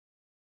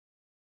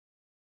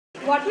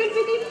what will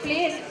be the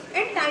place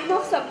and time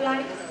of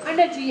supply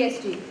under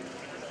GST?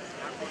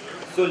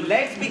 So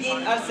let's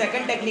begin our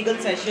second technical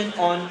session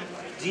on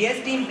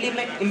GST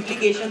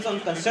implications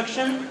on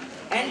construction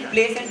and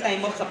place and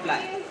time of supply.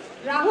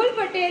 Rahul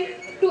Patel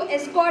to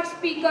escort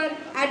Speaker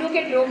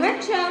Advocate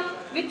Rohan Shah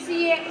with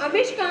CA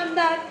Amish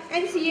Kamdar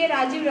and CA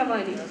Rajiv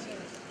Ramani.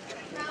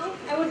 Now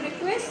I would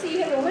request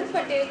CA Rohan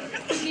Patel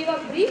to give a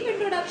brief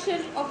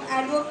introduction of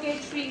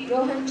Advocate Shri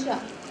Rohan Shah.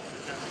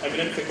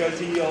 Eminent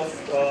faculty of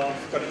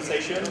current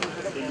session,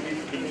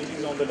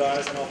 dignitaries on the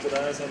dais and off the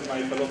dais, and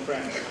my fellow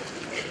friends.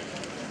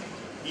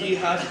 He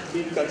has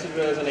been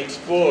considered as an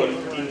expert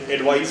in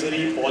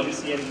advisory,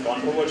 policy and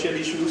controversial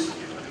issues.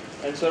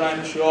 And sir, I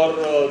am sure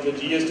the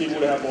GST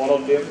would have all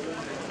of them.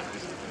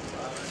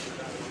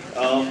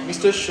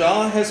 Mr.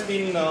 Shah has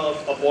been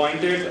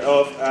appointed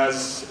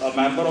as a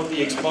member of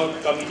the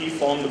expert committee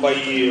formed by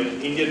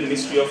Indian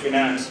Ministry of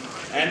Finance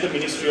and the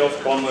Ministry of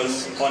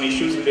Commerce on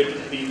issues related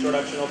to the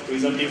introduction of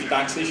presumptive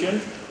taxation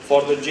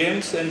for the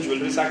gems and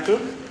jewelry sector.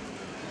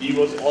 He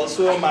was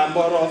also a member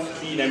of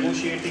the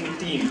negotiating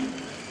team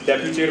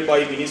deputed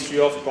by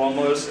Ministry of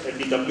Commerce at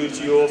the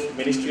WTO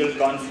Ministerial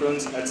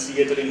Conference at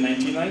Seattle in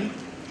 1999.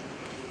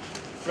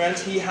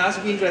 Friends, he has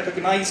been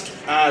recognized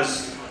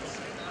as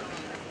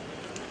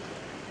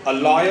a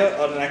lawyer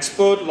or an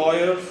expert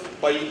lawyer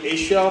by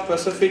Asia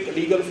Pacific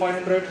Legal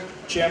 500,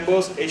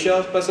 Chambers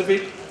Asia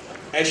Pacific,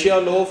 Asia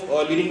Law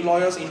Leading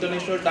Lawyers,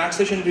 International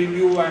Taxation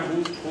Review and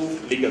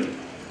Who's Legal.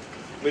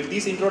 With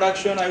this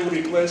introduction, I would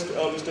request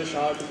Mr.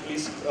 Shah to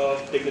please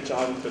take the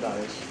charge of the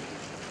dais.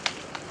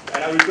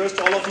 And I request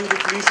all of you to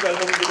please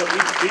welcome him with a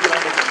big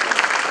round of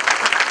applause.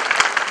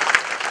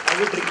 I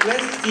would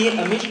request CA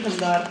Amish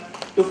Kamdar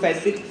to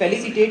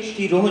felicitate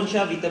Shri Rohan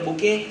Shah with a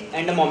bouquet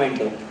and a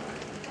memento.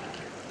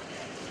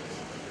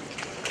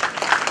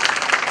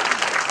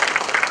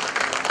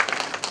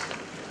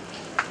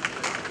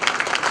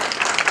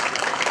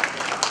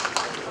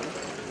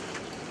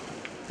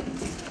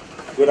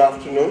 Good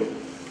afternoon.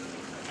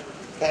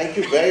 Thank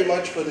you very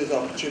much for this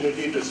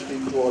opportunity to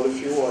speak to all of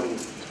you on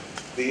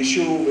the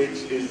issue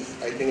which is,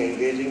 I think,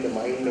 engaging the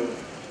mind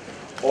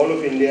of all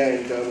of India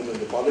in terms of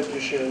the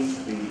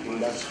politicians, the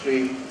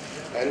industry,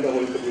 and the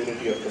whole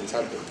community of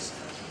consultants.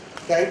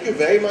 Thank you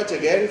very much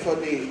again for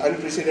the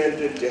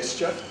unprecedented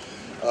gesture.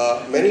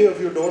 Many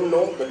of you don't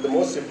know, but the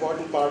most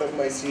important part of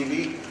my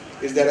CV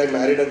is that I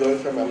married a girl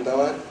from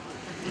Ahmedabad.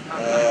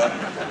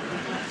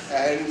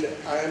 And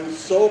I am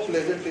so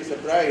pleasantly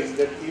surprised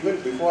that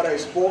even before I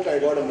spoke, I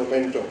got a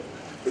memento.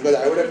 Because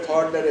I would have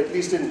thought that at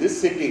least in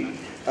this city,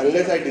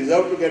 unless I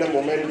deserve to get a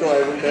memento, I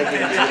wouldn't have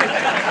been given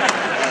it.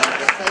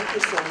 But thank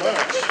you so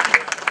much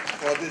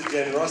for this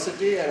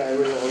generosity, and I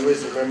will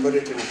always remember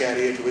it and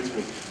carry it with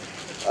me.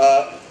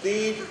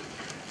 The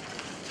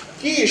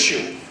key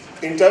issue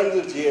in terms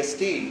of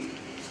GST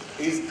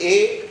is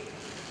A,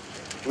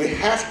 we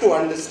have to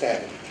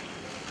understand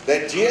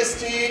that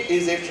GST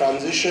is a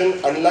transition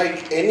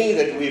unlike any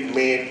that we've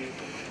made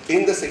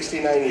in the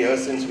 69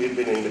 years since we've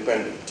been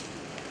independent.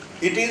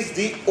 It is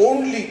the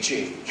only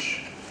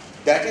change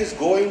that is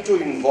going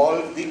to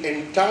involve the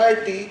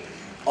entirety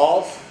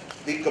of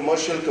the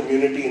commercial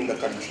community in the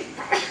country.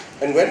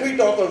 And when we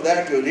talk of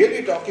that, we're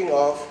really talking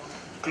of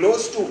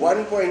close to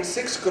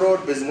 1.6 crore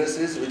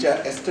businesses which are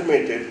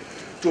estimated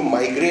to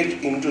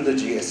migrate into the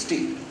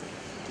GST.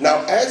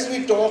 Now, as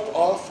we talk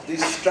of the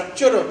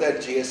structure of that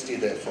GST,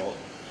 therefore,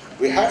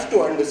 we have to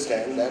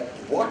understand that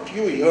what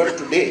you hear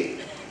today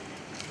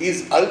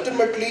is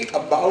ultimately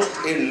about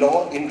a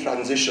law in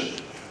transition.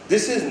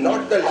 This is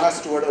not the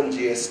last word on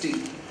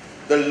GST.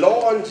 The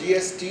law on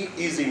GST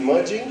is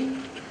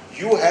emerging.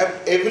 You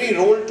have every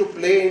role to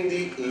play in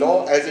the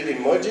law as it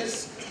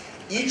emerges.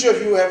 Each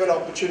of you have an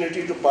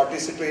opportunity to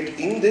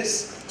participate in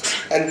this,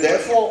 and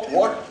therefore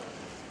what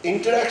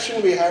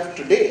interaction we have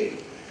today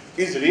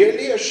is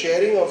really a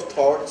sharing of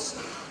thoughts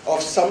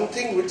of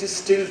something which is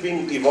still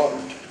being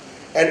evolved.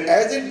 And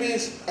as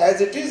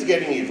it is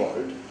getting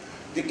evolved,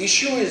 the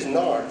issue is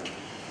not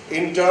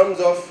in terms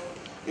of,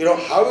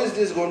 how is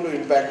this going to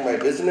impact my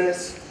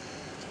business?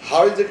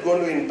 How is it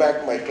going to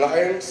impact my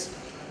clients?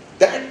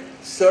 That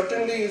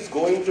certainly is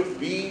going to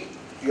be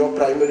your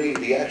primary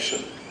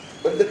reaction.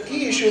 But the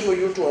key issue for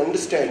you to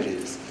understand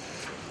is,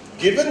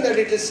 given that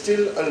it is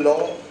still a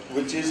law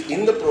which is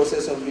in the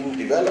process of being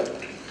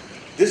developed,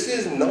 this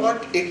is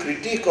not a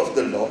critique of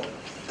the law.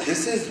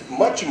 This is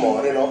much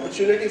more an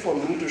opportunity for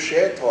me to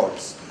share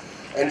thoughts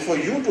and for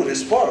you to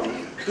respond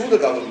to the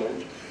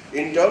government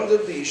in terms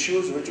of the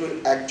issues which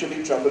will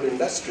actually trouble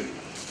industry.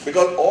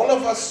 Because all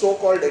of us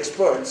so-called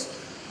experts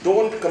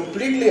don't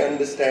completely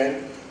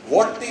understand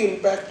what the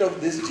impact of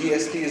this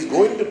GST is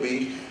going to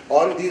be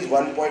on these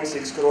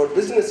 1.6 crore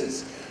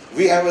businesses.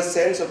 We have a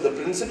sense of the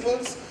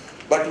principles,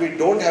 but we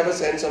don't have a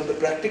sense of the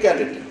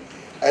practicality.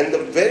 And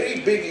the very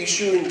big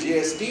issue in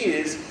GST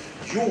is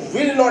you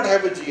will not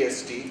have a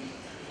GST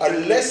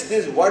unless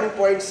these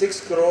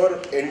 1.6 crore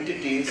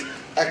entities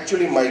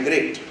actually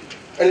migrate.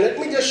 And let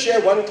me just share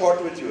one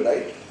thought with you,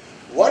 right?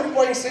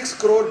 1.6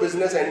 crore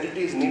business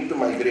entities need to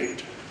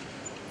migrate.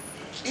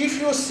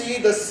 if you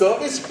see the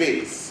service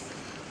base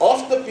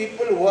of the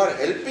people who are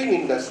helping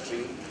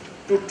industry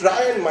to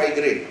try and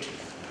migrate,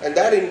 and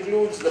that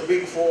includes the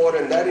big four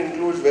and that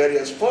includes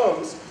various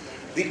firms,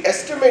 the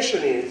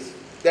estimation is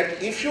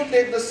that if you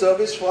take the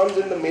service firms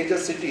in the major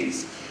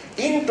cities,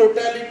 in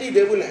totality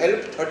they will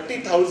help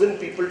 30,000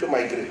 people to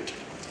migrate.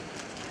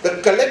 The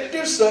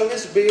collective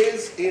service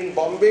base in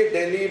Bombay,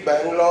 Delhi,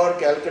 Bangalore,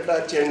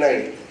 Calcutta,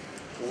 Chennai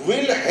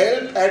will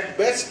help at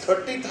best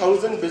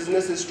 30,000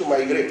 businesses to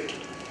migrate.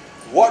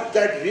 What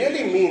that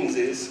really means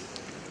is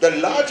the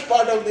large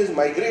part of this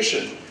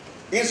migration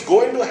is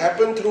going to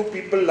happen through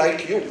people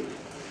like you.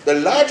 The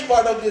large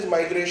part of this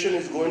migration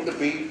is going to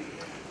be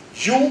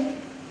you,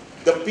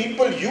 the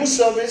people you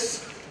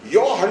service,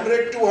 your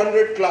 100,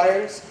 200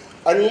 clients.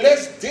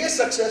 Unless they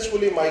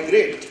successfully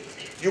migrate,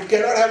 you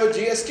cannot have a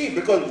GST,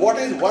 because what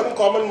is one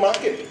common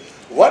market?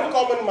 One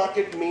common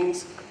market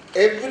means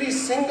every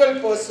single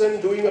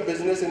person doing a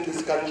business in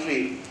this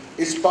country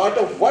is part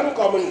of one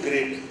common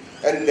grid,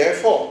 and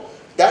therefore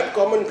that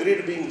common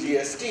grid being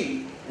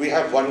GST, we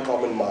have one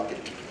common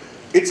market.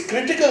 It's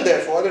critical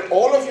therefore that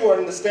all of you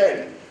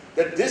understand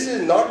that this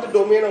is not the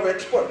domain of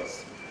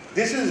experts.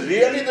 This is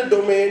really the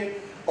domain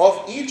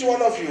of each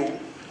one of you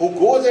who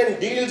goes and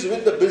deals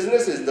with the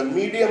businesses, the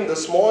medium, the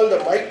small, the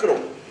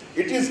micro.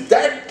 It is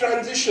that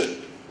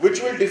transition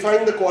which will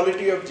define the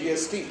quality of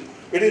GST.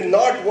 It is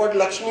not what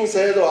Lakshmi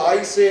says or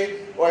I say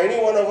or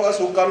any one of us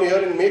who come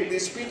here and make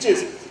these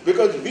speeches,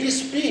 because we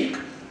speak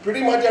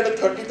pretty much at a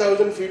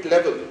 30,000 feet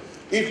level.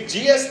 If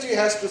GST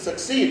has to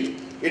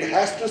succeed, it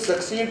has to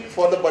succeed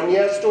for the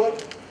Banya store,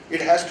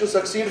 it has to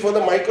succeed for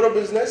the micro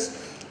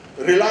business.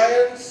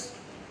 Reliance,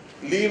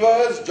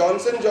 Levers,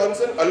 Johnson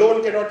Johnson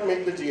alone cannot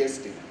make the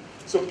GST.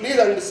 So please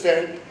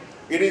understand,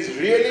 it is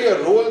really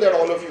a role that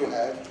all of you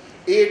have,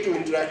 A, to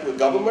interact with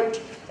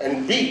government,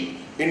 and B,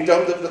 in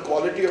terms of the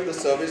quality of the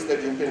service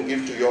that you can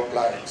give to your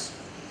clients.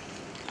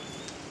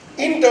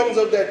 In terms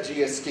of that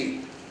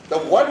GST, the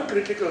one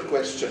critical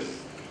question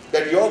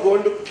that you're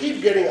going to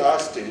keep getting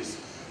asked is,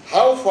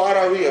 how far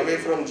are we away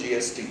from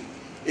GST?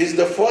 Is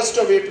the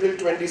 1st of April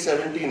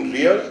 2017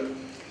 real?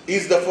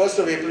 Is the 1st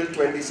of April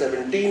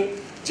 2017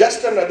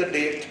 just another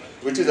date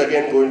which is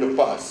again going to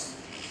pass?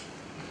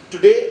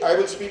 Today I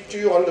will speak to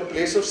you on the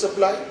place of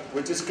supply,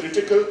 which is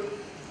critical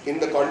in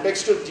the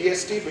context of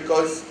GST,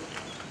 because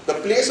the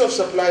place of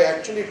supply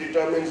actually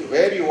determines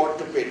where you ought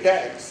to pay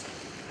tax,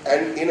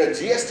 and in a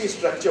GST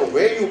structure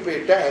where you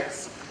pay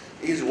tax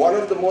is one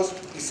of the most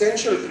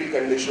essential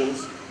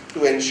preconditions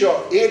to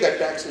ensure A, that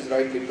tax is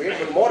rightly paid,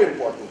 but more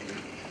importantly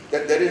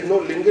that there is no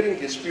lingering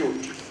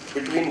dispute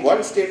between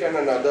one state and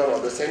another, or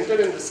the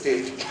center and the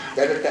state,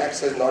 that a tax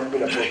has not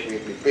been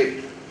appropriately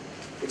paid.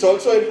 It's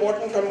also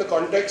important from the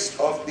context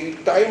of the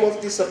time of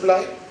the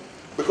supply,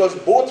 because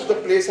both the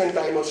place and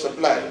time of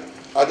supply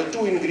are the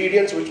two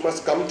ingredients which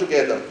must come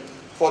together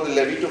for the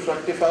levy to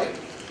fructify,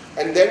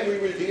 and then we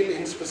will deal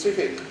in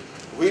specific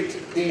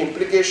with the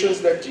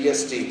implications that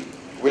GST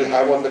will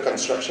have on the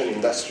construction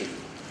industry.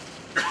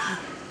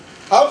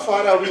 How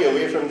far are we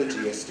away from the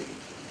GST?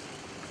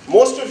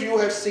 Most of you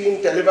have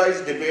seen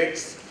televised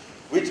debates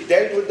which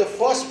dealt with the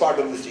first part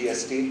of the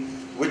GST,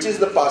 which is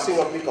the passing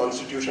of the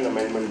Constitution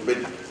Amendment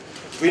Bill.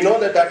 We know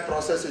that that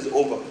process is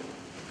over.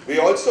 We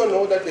also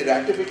know that the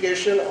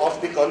ratification of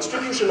the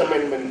Constitution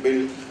Amendment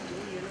Bill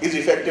is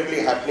effectively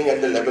happening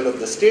at the level of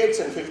the states,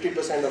 and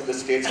 50% of the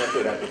states have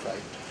to ratify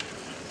it.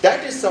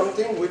 That is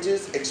something which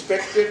is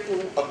expected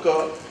to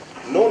occur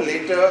no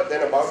later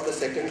than about the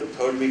 2nd to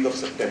 3rd week of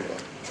September.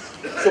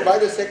 So by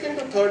the 2nd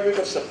to 3rd week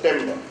of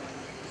September,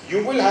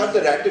 you will have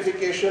the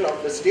ratification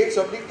of the states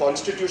of the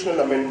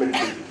Constitutional Amendment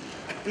Bill.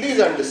 Please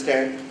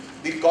understand,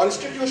 the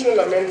Constitutional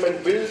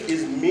Amendment Bill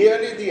is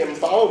merely the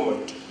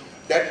empowerment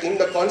that in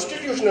the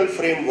constitutional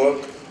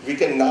framework we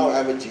can now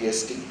have a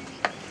GST.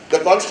 The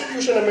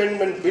Constitution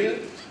Amendment Bill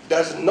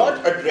does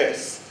not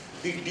address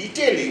the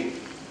detailing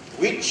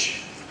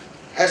which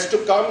has to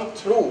come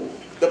through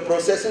the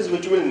processes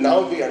which will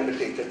now be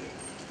undertaken,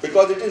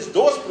 because it is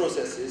those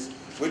processes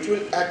which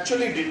will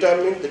actually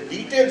determine the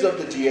details of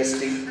the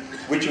GST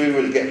which we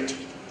will get.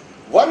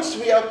 Once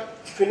we are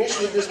finished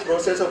with this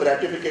process of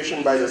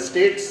ratification by the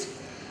states,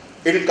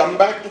 it will come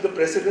back to the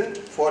President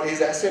for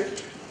his assent,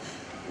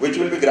 which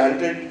will be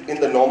granted in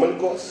the normal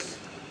course.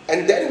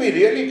 And then we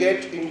really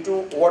get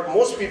into what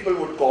most people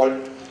would call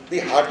the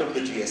heart of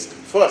the GST.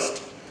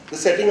 First, the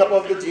setting up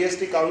of the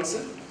GST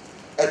Council.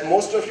 As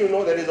most of you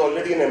know, there is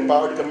already an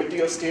empowered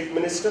committee of state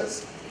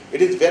ministers.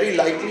 It is very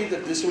likely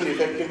that this will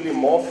effectively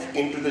morph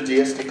into the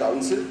GST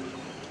Council.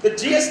 The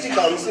GST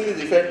Council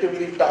is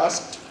effectively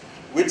tasked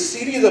with a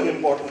series of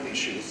important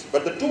issues,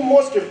 but the two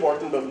most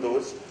important of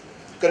those: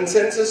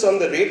 consensus on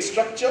the rate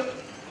structure,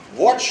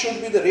 what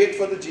should be the rate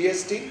for the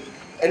GST,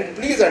 and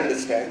please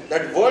understand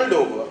that world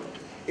over,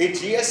 a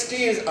GST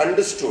is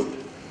understood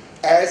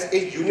as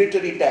a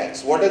unitary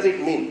tax. What does it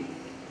mean?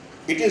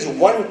 It is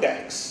one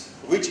tax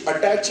which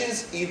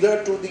attaches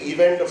either to the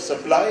event of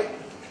supply,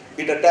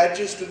 it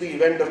attaches to the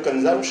event of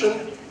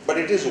consumption, but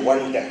it is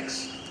one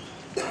tax.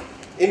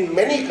 In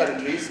many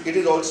countries, it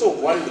is also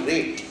one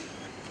rate.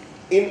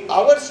 in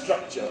our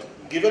structure,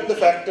 given the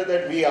factor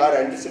that we are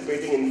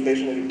anticipating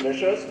inflationary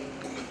pressures,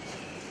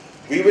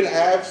 we will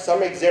have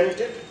some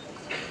exempted,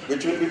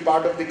 which will be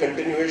part of the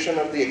continuation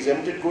of the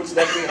exempted goods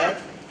that we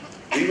have.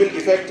 We will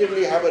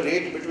effectively have a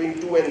rate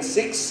between 2 and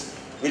 6,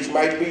 which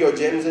might be your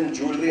gems and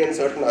jewelry and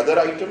certain other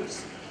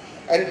items.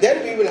 And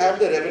then we will have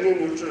the revenue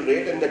neutral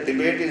rate, and the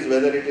debate is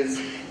whether it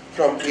is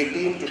from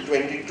 18 to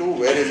 22,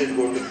 where is it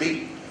going to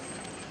be?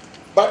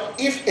 But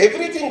if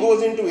everything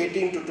goes into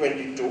 18 to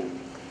 22,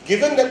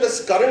 given that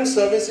the current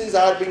services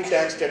are being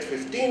taxed at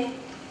 15,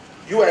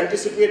 you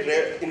anticipate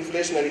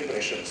inflationary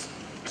pressures.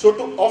 So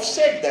to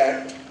offset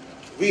that,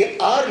 we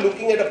are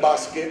looking at a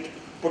basket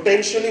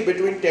potentially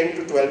between 10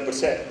 to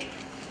 12%.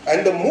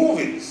 And the move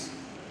is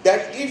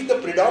that if the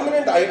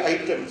predominant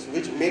items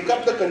which make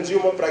up the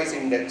consumer price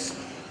index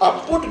are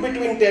put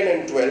between 10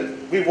 and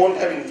 12, we won't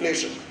have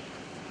inflation.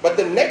 But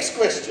the next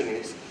question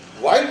is,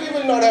 while we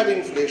will not have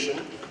inflation,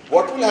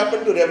 what will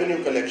happen to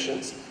revenue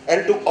collections?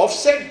 And to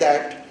offset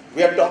that,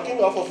 we are talking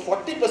of a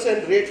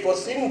 40% rate for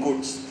sin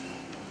goods,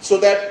 so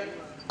that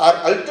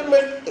our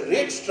ultimate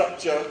rate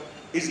structure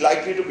is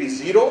likely to be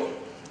 0,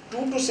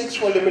 2 to 6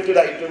 for limited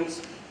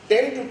items,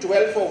 10 to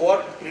 12 for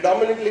what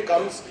predominantly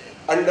comes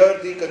under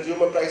the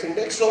consumer price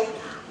index. So,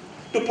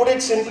 to put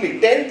it simply,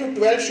 10 to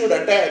 12 should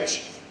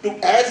attach to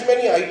as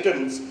many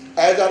items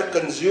as are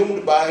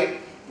consumed by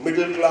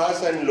middle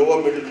class and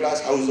lower middle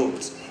class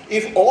households.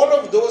 If all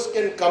of those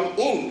can come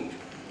in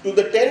to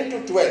the 10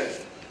 to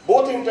 12,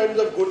 both in terms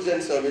of goods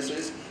and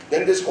services,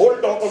 then this whole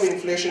talk of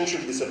inflation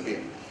should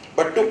disappear.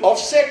 But to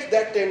offset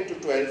that 10 to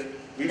 12,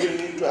 we will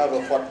need to have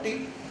a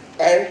 40,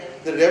 and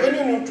the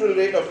revenue neutral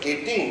rate of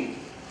 18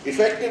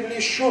 effectively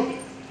should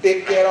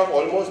take care of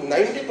almost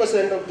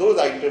 90% of those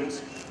items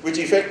which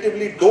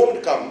effectively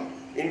don't come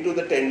into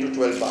the 10 to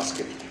 12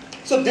 basket.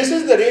 So this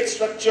is the rate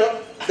structure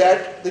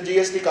that the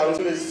GST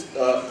Council is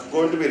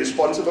going to be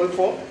responsible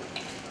for.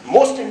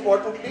 Most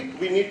importantly,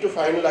 we need to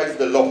finalize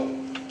the law.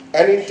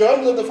 And in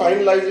terms of the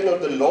finalizing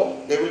of the law,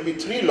 there will be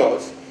 3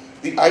 laws: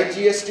 the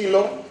IGST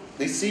law,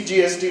 the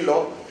CGST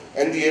law,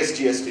 and the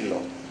SGST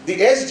law. The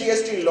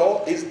SGST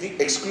law is the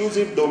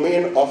exclusive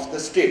domain of the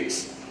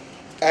states.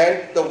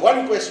 And the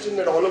one question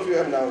that all of you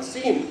have now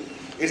seen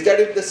is that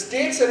if the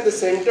states and the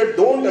center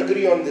don't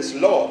agree on this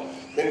law,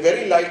 then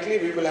very likely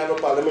we will have a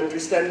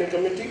parliamentary standing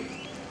committee.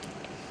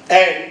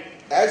 And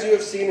as you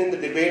have seen in the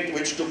debate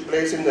which took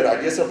place in the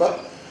Rajya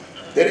Sabha,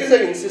 there is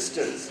an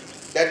insistence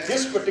that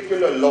this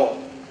particular law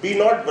be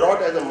not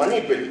brought as a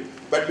money bill,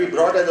 but be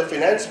brought as a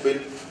finance bill,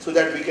 so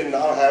that we can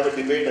now have a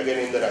debate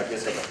again in the Rajya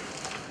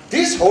Sabha.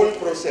 This whole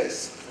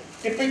process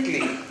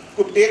typically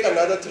could take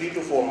another 3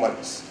 to 4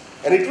 months.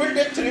 And it will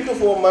take 3 to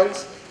 4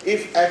 months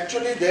if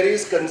actually there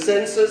is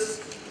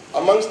consensus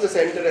amongst the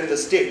center and the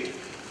state.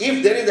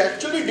 If there is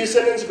actually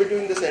dissonance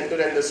between the center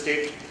and the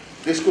state,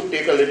 this could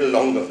take a little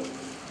longer.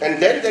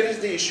 And then there is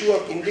the issue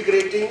of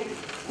integrating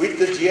with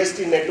the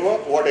GST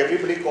network, what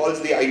everybody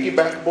calls the IT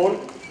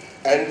backbone.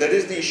 And there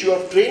is the issue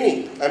of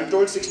training. I'm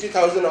told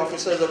 60,000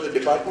 officers of the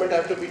department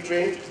have to be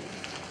trained.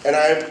 And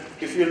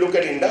if you look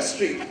at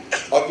industry,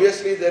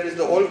 obviously there is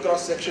the whole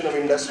cross-section of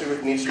industry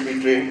which needs to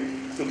be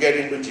trained to get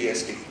into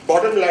GST.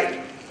 Bottom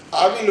line,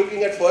 are we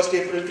looking at 1st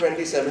April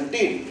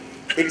 2017?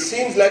 It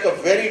seems like a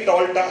very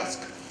tall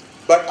task.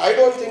 But I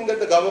don't think that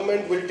the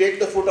government will take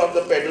the foot off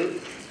the pedal.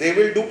 They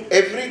will do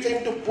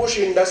everything to push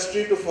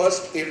industry to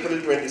 1st April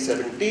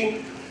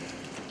 2017.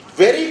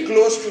 Very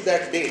close to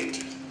that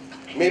date,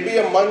 maybe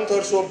a month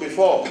or so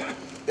before,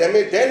 there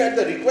may then, at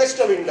the request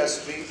of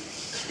industry,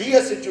 be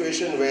a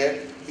situation where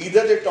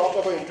either they talk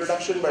of an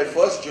introduction by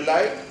 1st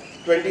July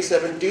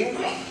 2017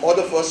 or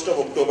the 1st of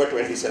October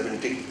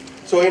 2017.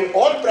 So in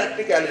all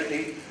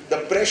practicality, the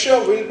pressure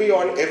will be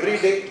on every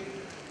day.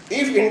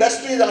 If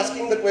industry is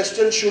asking the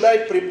question, should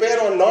I prepare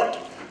or not?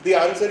 The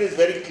answer is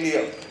very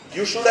clear.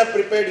 You should have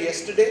prepared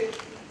yesterday,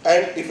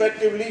 and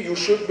effectively you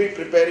should be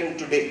preparing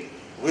today.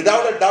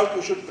 Without a doubt,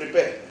 you should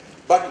prepare.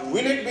 But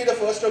will it be the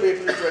 1st of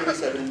April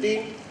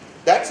 2017?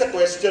 That's a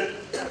question.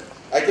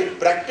 I think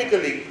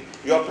practically,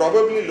 you're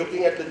probably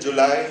looking at the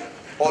July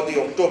or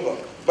the October.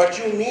 But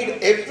you need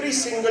every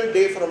single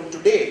day from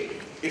today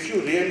if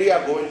you really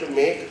are going to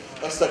make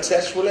a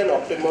successful and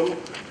optimum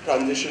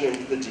transition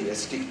into the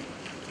GST.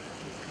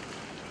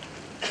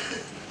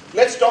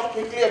 Let's talk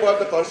quickly about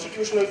the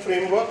constitutional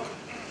framework.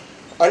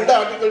 Under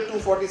Article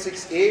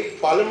 246A,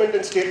 Parliament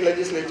and state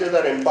legislatures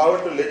are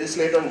empowered to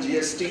legislate on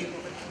GST.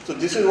 So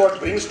this is what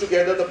brings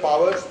together the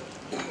powers.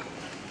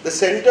 The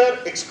centre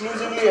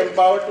exclusively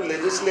empowered to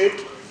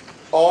legislate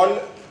on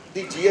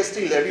the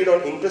GST levied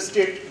on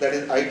interstate, that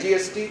is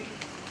IGST.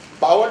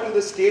 Power to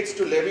the states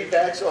to levy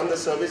tax on the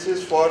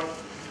services for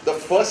the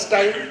first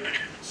time.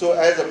 So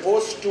as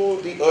opposed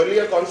to the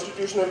earlier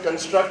constitutional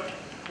construct,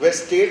 where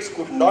states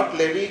could not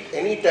levy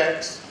any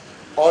tax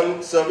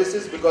on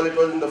services because it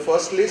was in the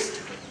first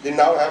list, they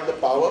now have the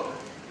power.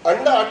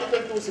 Under Article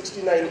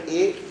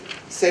 269A,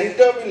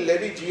 Centre will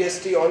levy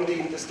GST on the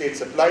interstate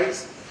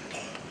supplies.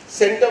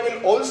 Centre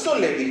will also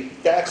levy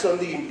tax on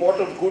the import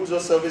of goods or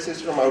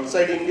services from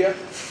outside India.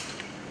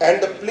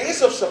 and the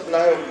place of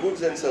supply of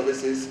goods and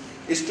services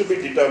is to be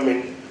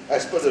determined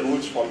as per the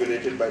rules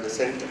formulated by the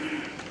center.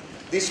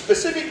 The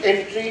specific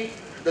entry,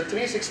 the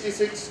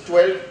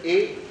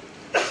 366(12)(a),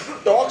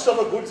 talks of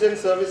a goods and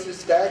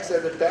services tax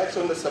as a tax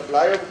on the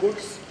supply of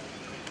goods,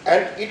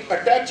 and it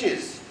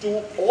attaches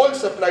to all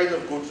supplies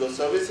of goods or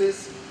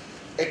services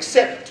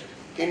except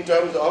in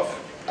terms of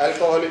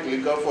alcoholic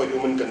liquor for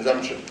human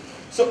consumption.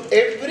 So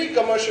every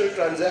commercial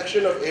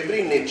transaction of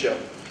every nature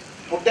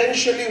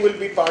potentially will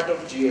be part of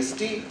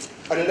GST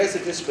unless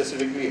it is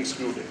specifically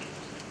excluded.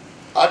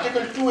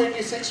 Article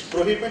 286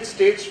 prohibits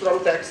states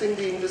from taxing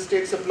the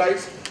interstate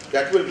supplies.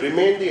 That will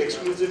remain the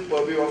exclusive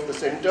purview of the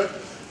center.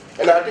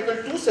 And Article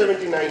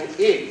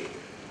 279A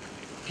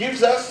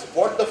gives us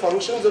what the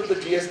functions of the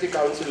GST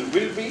Council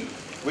will be,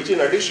 which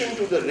in addition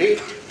to the rate,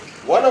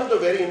 one of the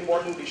very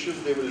important issues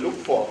they will look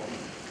for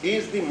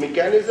is the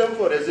mechanism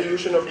for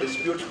resolution of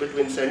disputes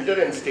between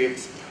center and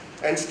states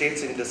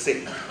inter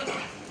se.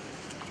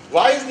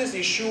 Why is this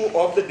issue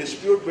of the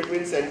dispute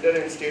between center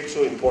and state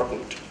so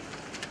important?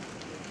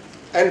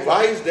 And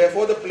why is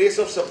therefore the place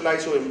of supply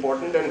so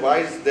important, and why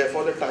is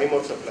therefore the time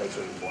of supply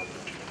so important?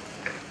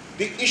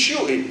 The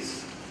issue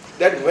is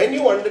that when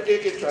you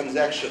undertake a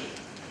transaction,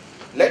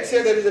 let's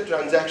say there is a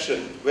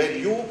transaction where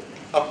you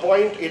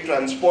appoint a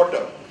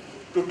transporter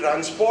to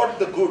transport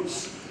the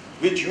goods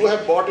which you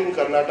have bought in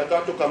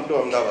Karnataka to come to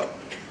Ahmedabad.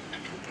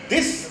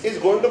 This is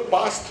going to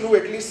pass through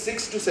at least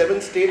 6 to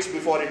 7 states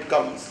before it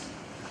comes.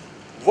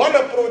 One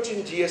approach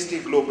in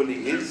GST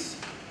globally is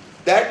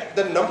that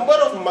the number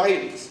of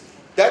miles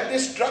that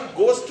this truck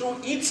goes through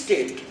each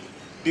state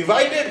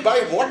divided by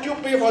what you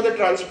pay for the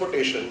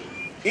transportation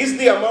is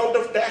the amount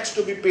of tax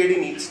to be paid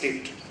in each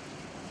state.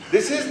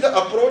 This is the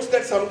approach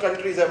that some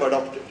countries have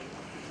adopted.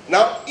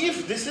 Now,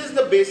 if this is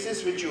the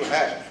basis which you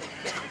have,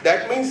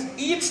 that means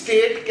each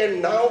state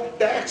can now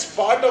tax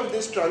part of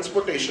this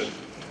transportation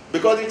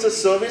because it's a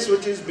service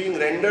which is being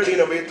rendered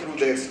in a way through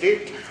their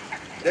state.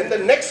 Then the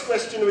next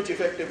question which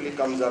effectively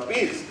comes up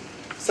is,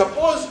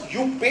 suppose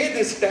you pay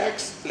this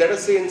tax, let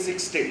us say in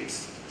 6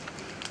 states.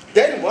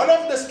 Then one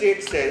of the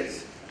states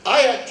says,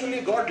 I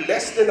actually got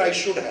less than I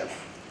should have.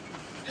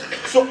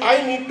 So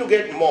I need to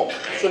get more.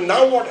 So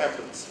now what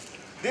happens?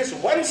 This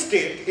one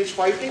state is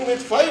fighting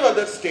with 5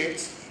 other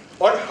states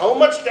on how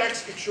much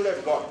tax it should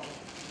have got.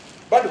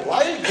 But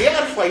while they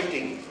are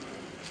fighting,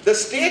 the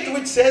state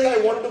which says I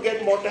want to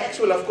get more tax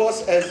will of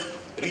course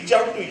reach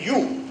out to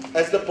you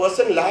as the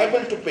person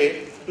liable to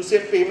pay to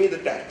say pay me the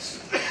tax.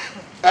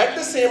 At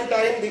the same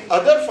time, the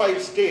other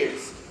 5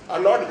 states are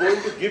not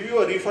going to give you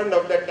a refund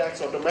of that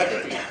tax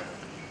automatically.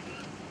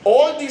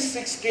 All these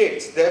 6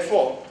 states,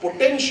 therefore,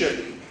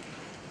 potentially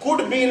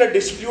could be in a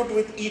dispute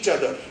with each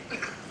other.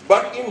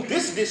 But in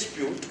this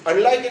dispute,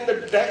 unlike in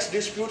the tax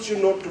disputes you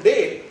know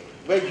today,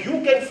 where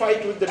you can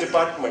fight with the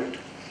department,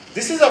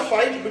 this is a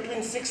fight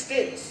between 6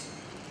 states.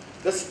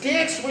 The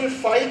states will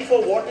fight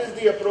for what is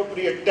the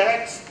appropriate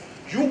tax.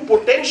 You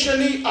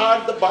potentially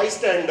are the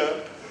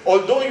bystander,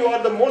 although you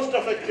are the most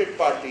affected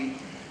party.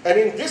 And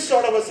in this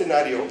sort of a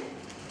scenario,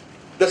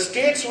 the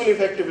states will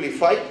effectively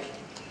fight.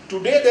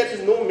 Today there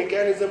is no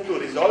mechanism to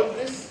resolve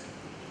this.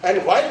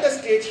 And while the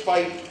states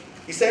fight,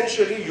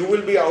 essentially you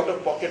will be out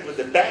of pocket with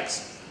the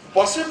tax,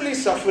 possibly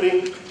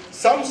suffering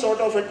some sort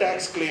of a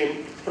tax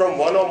claim from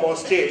one or more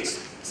states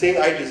saying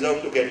I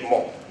deserve to get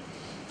more.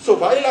 So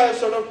while I have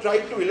sort of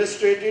tried to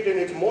illustrate it in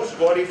its most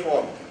gory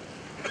form,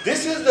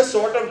 this is the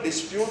sort of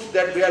dispute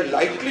that we are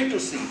likely to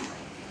see.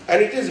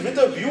 And it is with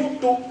a view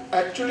to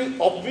actually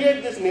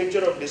obviate this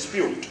nature of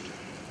dispute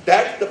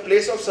that the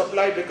place of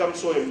supply becomes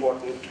so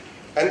important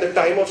and the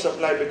time of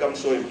supply becomes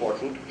so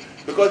important.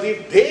 Because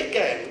if they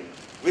can,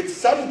 with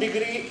some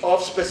degree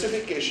of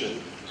specification,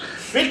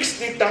 fix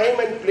the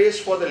time and place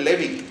for the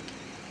levy,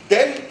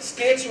 then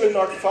states will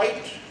not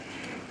fight,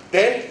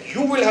 then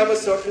you will have a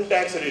certain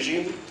tax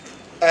regime.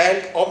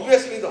 And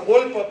obviously the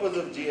whole purpose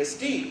of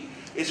GST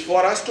is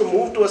for us to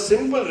move to a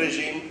simple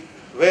regime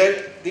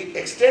where the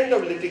extent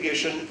of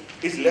litigation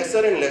is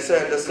lesser and lesser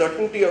and the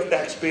certainty of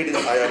tax paid is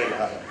higher and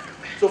higher.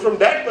 So from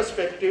that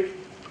perspective,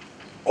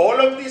 all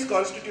of these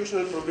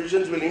constitutional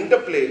provisions will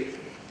interplay,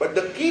 but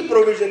the key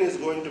provision is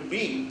going to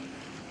be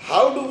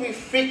how do we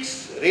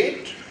fix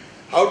rate,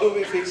 how do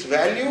we fix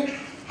value,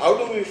 how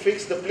do we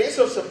fix the place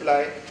of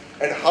supply,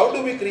 and how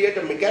do we create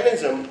a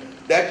mechanism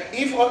that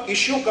if an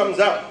issue comes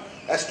up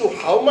as to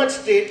how much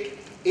state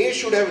A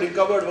should have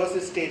recovered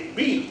versus state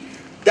B,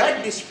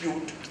 that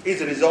dispute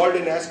is resolved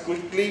in as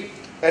quickly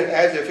and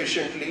as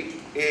efficiently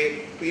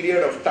a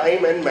period of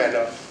time and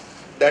manner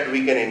that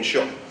we can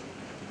ensure.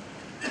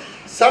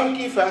 Some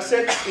key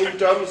facets in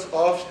terms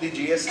of the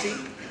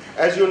GST.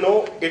 As you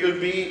know, it will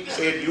be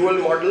a dual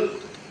model.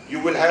 You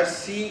will have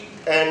C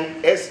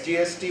and S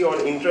GST on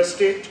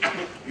intrastate.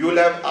 You will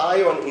have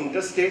I on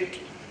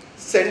interstate.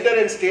 Center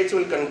and states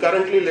will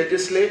concurrently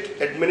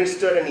legislate,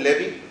 administer and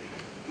levy.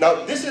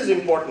 Now this is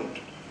important.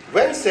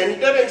 When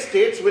center and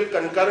states will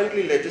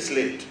concurrently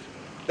legislate,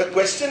 the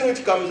question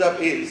which comes up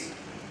is,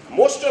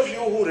 most of you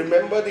who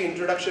remember the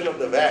introduction of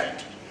the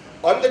VAT,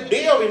 on the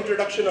day of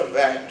introduction of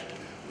VAT,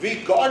 we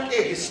got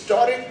a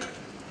historic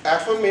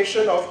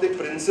affirmation of the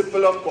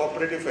principle of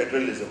cooperative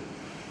federalism.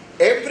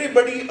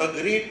 Everybody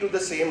agreed to the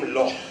same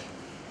law.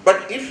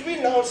 But if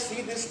we now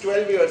see this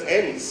 12 years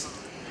hence,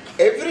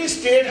 every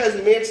state has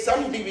made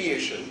some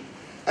deviation,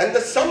 and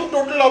the sum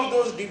total of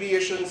those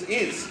deviations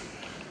is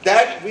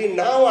that we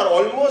now are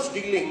almost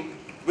dealing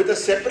with a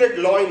separate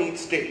law in each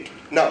state.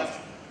 Now,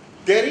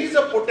 there is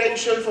a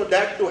potential for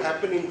that to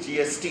happen in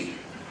GST.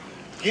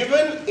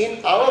 Given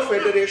in our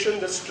federation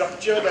the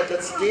structure that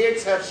the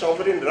states have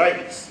sovereign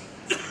rights,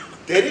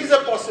 there is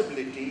a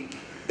possibility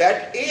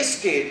that a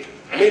state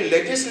may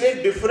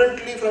legislate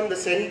differently from the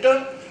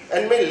center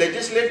and may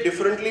legislate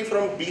differently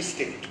from B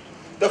state.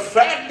 The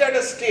fact that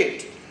a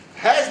state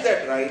has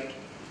that right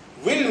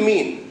will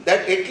mean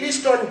that at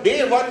least on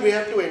day one we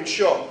have to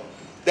ensure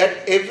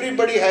that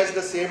everybody has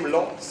the same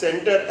law,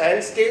 center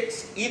and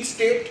states, each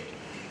state.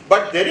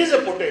 But there is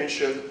a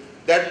potential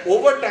that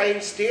over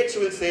time states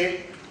will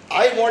say,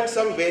 I want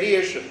some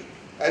variation,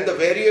 and the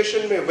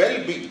variation may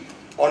well be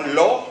on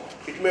law,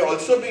 it may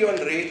also be on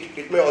rate,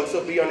 it may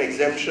also be on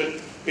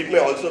exemption, it may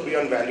also be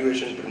on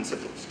valuation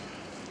principles.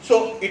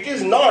 So it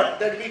is not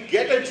that we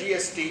get a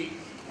GST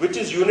which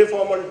is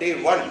uniform on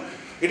day one.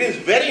 It is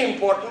very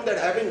important that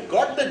having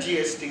got the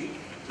GST,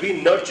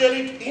 we nurture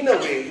it in a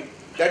way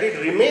that it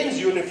remains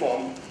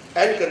uniform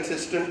and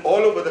consistent all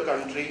over the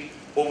country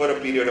over a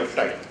period of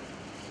time.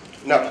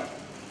 Now,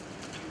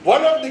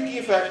 one of the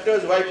key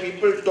factors why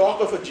people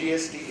talk of a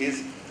GST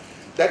is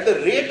that the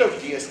rate of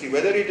GST,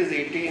 whether it is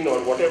 18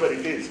 or whatever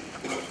it is,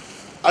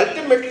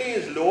 ultimately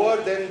is lower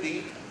than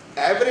the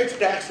average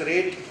tax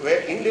rate where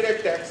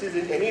indirect taxes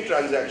in any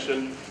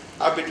transaction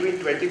are between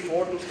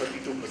 24 to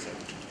 32%.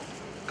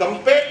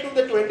 Compared to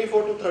the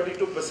 24 to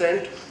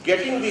 32%,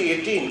 getting the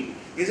 18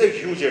 is a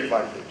huge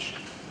advantage.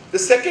 The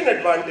second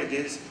advantage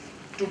is,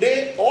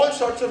 today all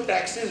sorts of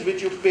taxes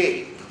which you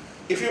pay,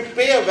 if you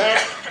pay a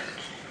VAT,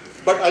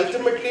 but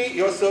ultimately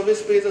your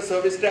service pays a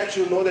service tax,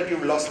 you know that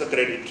you've lost the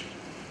credit.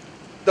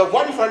 The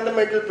one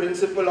fundamental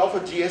principle of a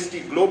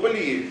GST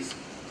globally is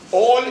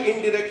all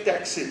indirect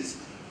taxes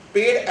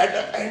paid at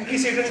an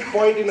antecedent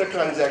point in a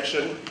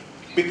transaction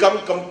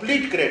become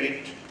complete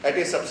credit at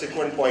a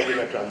subsequent point in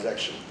a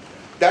transaction.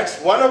 That's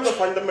one of the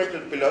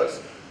fundamental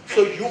pillars.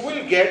 So you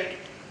will get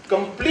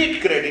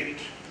complete credit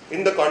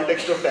in the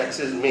context of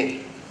taxes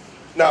made.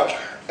 Now,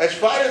 as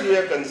far as we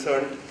are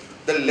concerned,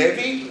 the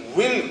levy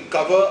will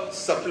cover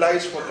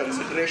supplies for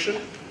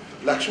consideration.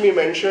 Lakshmi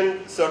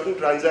mentioned certain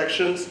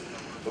transactions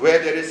where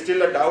there is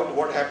still a doubt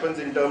what happens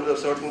in terms of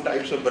certain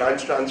types of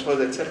branch transfers,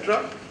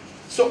 etc.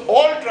 So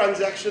all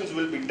transactions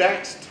will be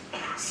taxed,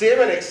 save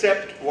and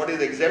except what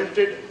is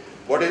exempted,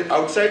 what is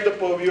outside the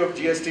purview of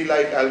GST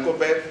like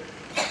Alcobev,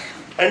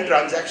 and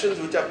transactions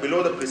which are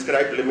below the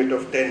prescribed limit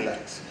of 10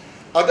 lakhs.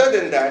 Other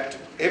than that,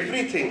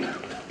 everything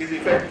is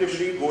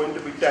effectively going to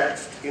be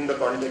taxed in the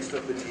context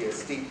of the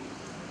GST.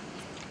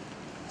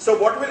 So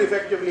what will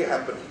effectively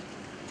happen?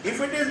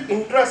 If it is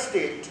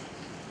intrastate,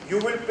 you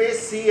will pay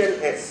C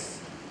and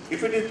S.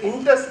 If it is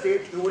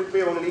interstate, you will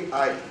pay only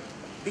I.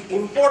 The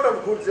import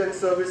of goods and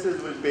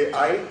services will pay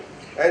I,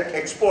 and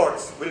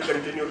exports will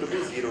continue to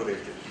be zero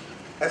rated.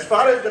 As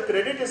far as the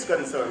credit is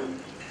concerned,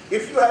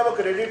 if you have a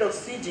credit of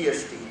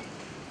CGST,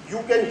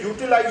 you can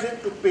utilize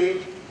it to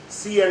pay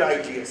C and I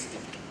GST.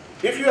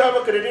 If you have a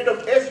credit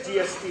of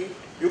SGST,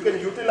 you can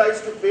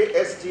utilize to pay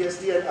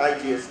SGST and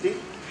IGST.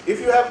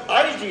 If you have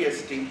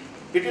IGST,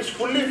 it is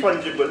fully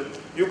fungible.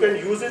 You can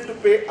use it to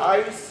pay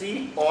I,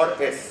 C or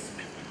S.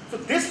 So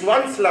this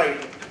one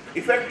slide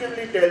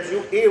effectively tells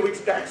you A,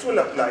 which tax will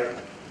apply,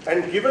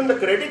 and given the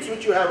credits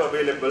which you have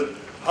available,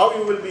 how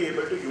you will be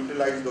able to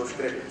utilize those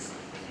credits.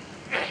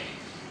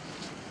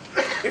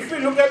 If we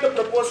look at the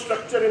proposed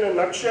structure in a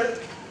nutshell,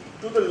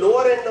 to the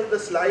lower end of the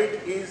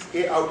slide is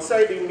a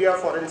outside India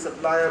foreign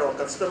supplier or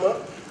customer.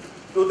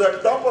 To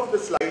the top of the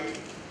slide,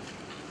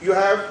 you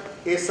have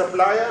a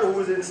supplier who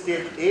is in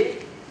state A.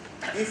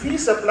 If he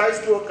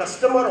supplies to a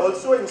customer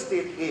also in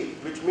state A,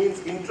 which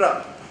means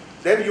intra,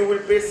 then you will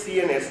pay C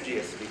and S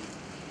GST.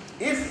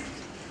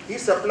 If he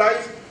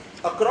supplies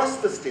across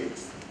the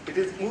states, it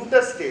is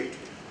interstate,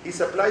 he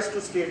supplies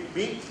to state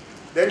B,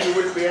 then you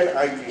will pay an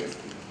IGST.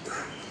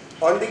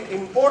 On the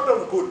import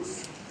of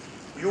goods,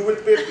 you will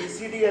pay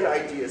BCD and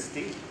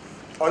IGST.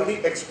 On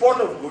the export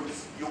of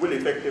goods, you will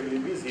effectively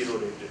be zero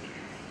rated.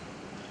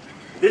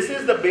 This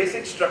is the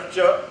basic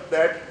structure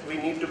that we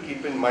need to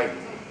keep in mind.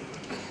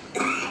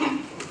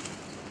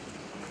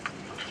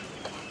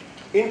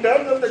 In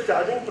terms of the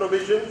charging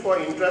provision for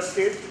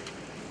intrastate,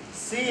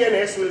 C and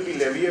S will be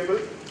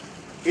leviable.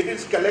 It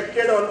is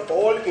collected on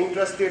all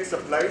intrastate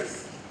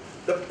supplies.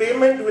 The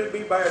payment will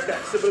be by a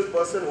taxable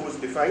person who is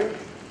defined.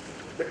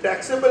 The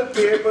taxable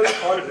payable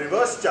on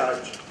reverse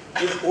charge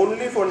is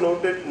only for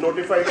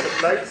notified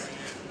supplies,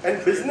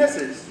 and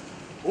businesses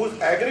whose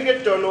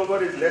aggregate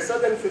turnover is lesser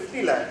than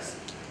 50 lakhs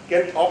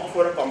can opt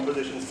for a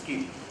composition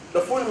scheme.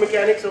 The full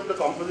mechanics of the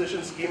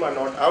composition scheme are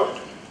not out,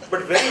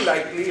 but very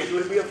likely it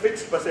will be a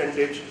fixed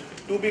percentage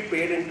to be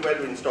paid in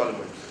 12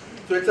 installments.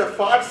 So it's a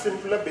far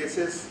simpler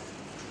basis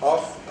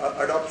of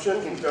adoption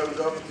in terms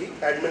of the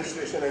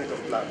administration and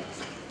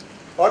compliance.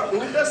 On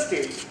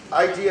interstate,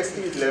 IGST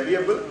is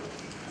leviable.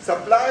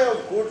 Supply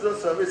of goods or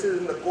services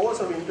in the course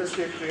of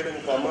interstate trade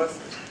and commerce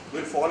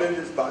will fall in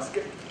this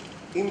basket.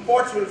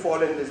 Imports will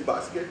fall in this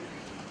basket.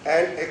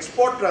 And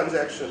export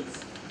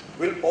transactions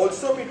will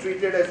also be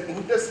treated as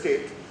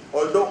interstate,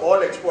 although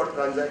all export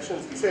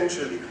transactions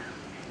essentially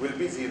will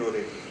be zero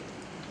rate.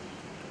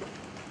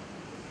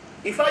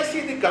 If I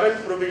see the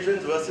current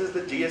provisions versus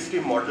the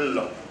GST model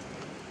law,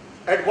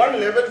 at one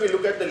level we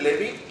look at the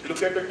levy,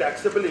 look at the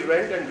taxable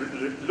event,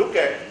 and look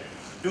at,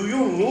 do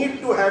you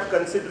need to have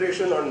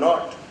consideration or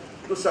not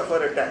to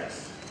suffer a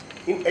tax?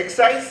 In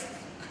excise,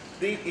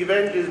 the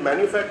event is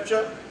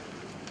manufacture.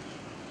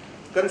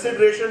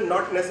 Consideration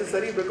not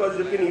necessary because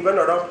you can even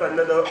adopt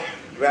under the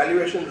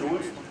valuation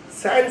rules.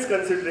 Sans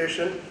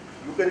consideration,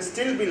 you can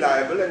still be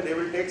liable and they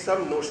will take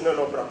some notional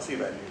or proxy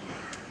value.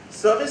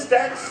 Service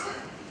tax,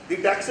 the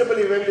taxable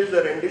event is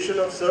the rendition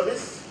of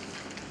service.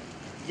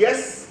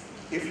 Yes,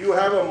 if you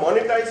have a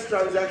monetized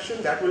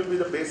transaction, that will be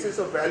the basis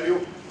of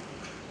value,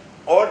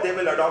 or they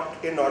will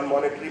adopt a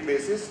non-monetary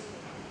basis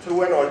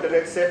through an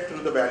alternate set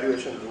through the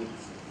valuation rules.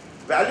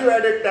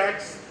 Value-added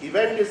tax,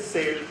 event is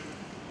sale.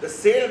 The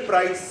sale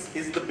price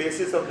is the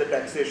basis of the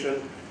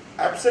taxation.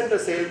 Absent a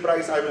sale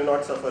price, I will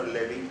not suffer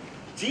levy.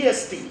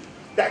 GST,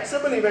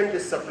 taxable event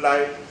is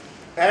supply,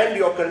 and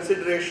your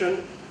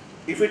consideration,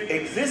 if it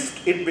exists,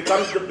 it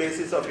becomes the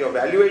basis of your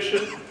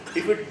valuation.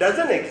 If it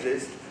doesn't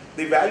exist,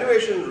 the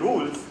valuation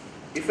rules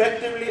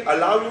effectively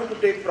allow you to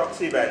take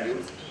proxy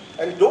values,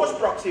 and those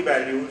proxy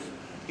values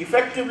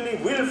effectively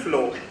will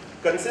flow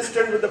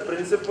consistent with the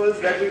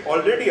principles that we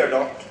already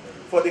adopt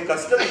for the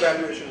customs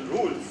valuation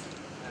rules,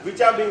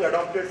 which are being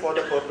adopted for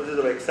the purposes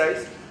of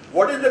excise.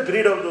 What is the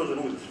grid of those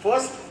rules?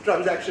 First,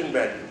 transaction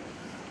value.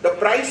 The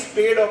price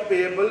paid or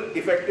payable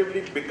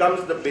effectively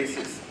becomes the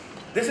basis.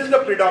 This is the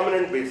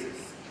predominant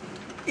basis.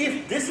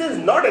 If this is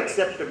not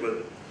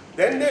acceptable,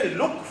 then they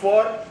look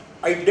for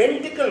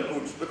identical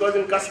goods, because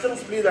in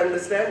customs, please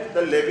understand,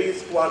 the levy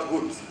is for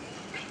goods.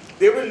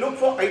 They will look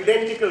for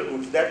identical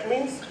goods. That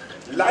means,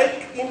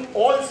 like in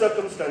all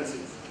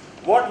circumstances,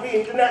 what we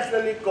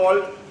internationally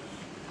call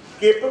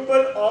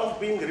capable of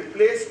being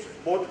replaced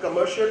both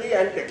commercially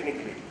and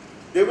technically.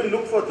 They will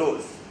look for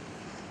those.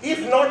 If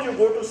not, you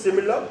go to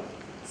similar.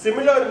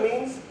 Similar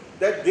means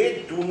that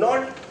they do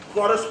not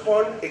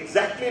correspond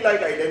exactly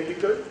like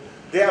identical.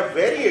 There are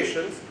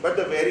variations, but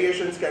the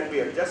variations can be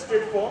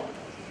adjusted for.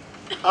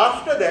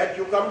 After that,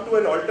 you come to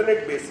an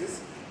alternate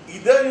basis.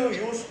 Either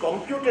you use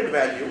computed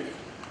value,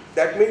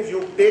 that means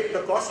you take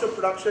the cost of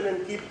production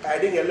and keep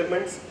adding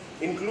elements,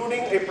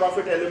 including a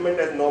profit element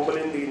as normal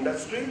in the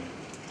industry,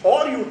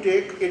 or you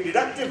take a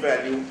deductive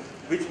value,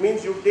 which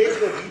means you take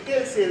the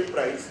retail sale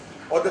price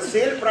or the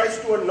sale price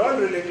to a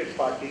non-related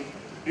party,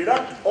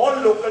 deduct all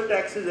local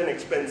taxes and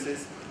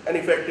expenses, and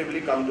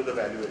effectively come to the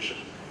valuation.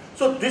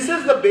 So this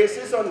is the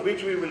basis on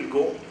which we will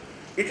go.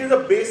 It is a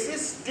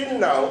basis till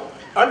now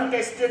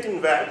untested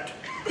in VAT.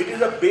 It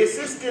is a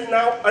basis till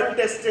now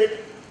untested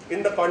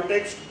in the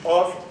context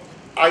of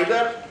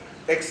either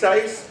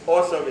excise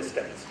or service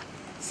tax.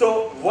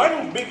 So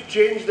one big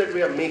change that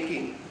we are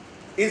making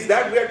is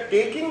that we are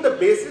taking the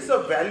basis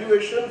of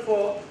valuation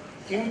for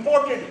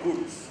imported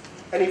goods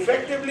and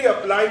effectively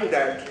applying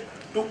that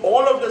to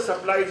all of the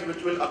supplies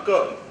which will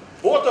occur,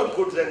 both of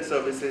goods and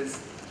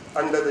services,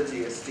 under the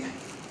GST.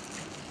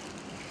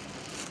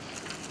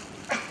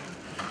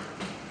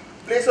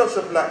 Place of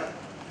supply.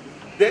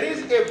 There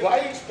is a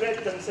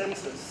widespread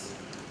consensus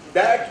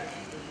that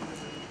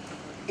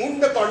in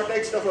the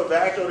context of a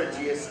VAT or a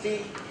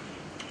GST,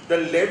 the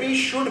levy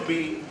should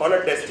be on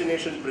a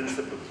destination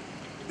principle.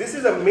 This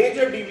is a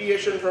major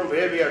deviation from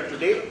where we are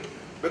today,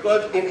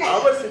 because in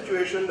our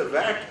situation, the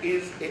VAT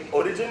is an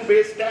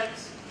origin-based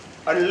tax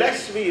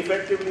unless we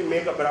effectively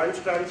make a branch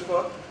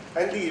transfer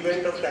and the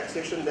event of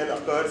taxation then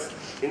occurs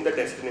in the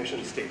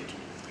destination state.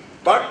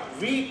 But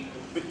we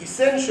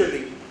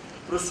essentially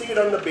proceed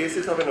on the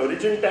basis of an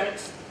origin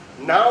tax.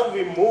 Now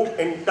we move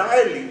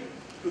entirely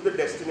to the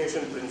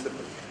destination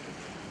principle.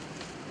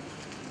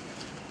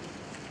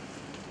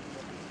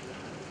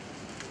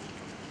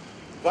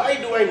 Why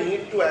do I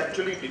need to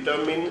actually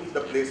determine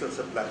the place of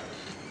supply?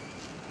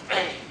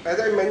 As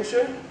I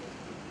mentioned,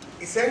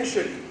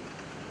 essentially,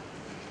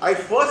 I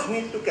first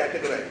need to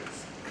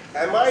categorize.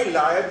 Am I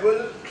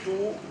liable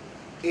to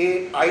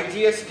a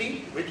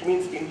IGST, which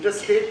means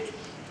interstate,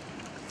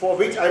 for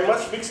which I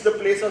must fix the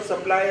place of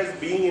supply as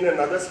being in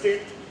another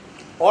state?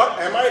 Or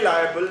am I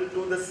liable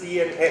to the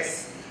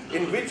CNS,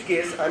 in which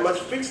case I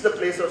must fix the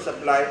place of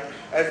supply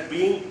as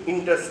being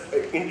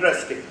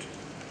intrastate?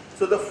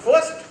 So the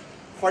first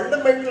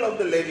fundamental of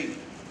the levy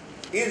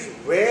is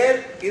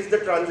where is the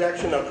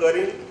transaction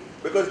occurring,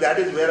 because that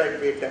is where I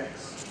pay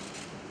tax.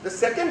 The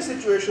second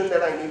situation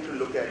that I need to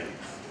look at is,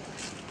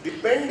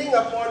 depending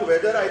upon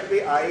whether I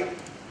pay I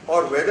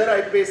or whether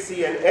I pay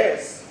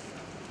CNS,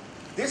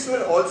 this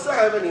will also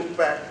have an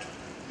impact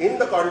in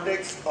the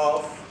context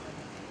of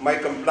my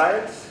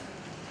compliance.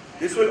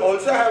 This will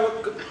also have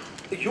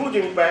a huge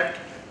impact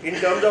in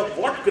terms of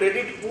what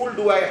credit pool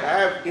do I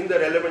have in the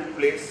relevant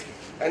place,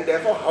 and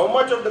therefore how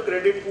much of the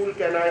credit pool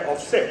can I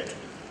offset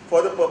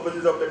for the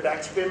purposes of the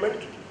tax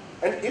payment.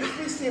 And if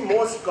we see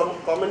most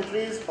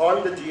commentaries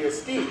on the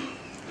GST,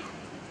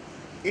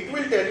 it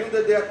will tell you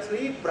that there are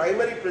three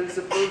primary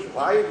principles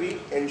why we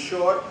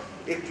ensure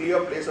a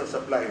clear place of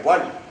supply.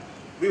 One,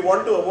 we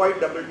want to avoid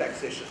double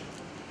taxation.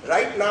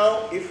 Right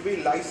now, if we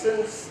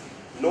license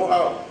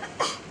know-how,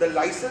 the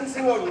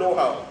licensing of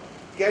know-how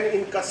can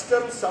in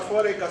customs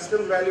suffer a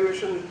customs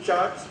valuation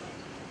charge.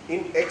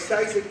 In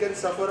excise, it can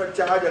suffer a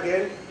charge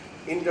again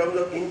in terms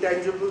of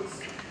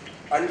intangibles.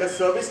 Under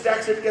service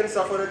tax, it can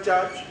suffer a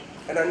charge.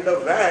 And under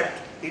VAT,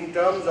 in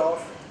terms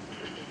of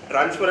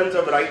transference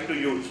of right to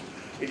use,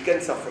 it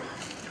can suffer.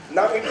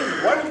 Now, it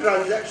is one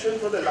transaction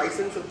for the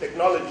license of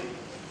technology,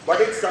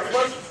 but it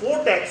suffers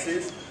 4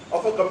 taxes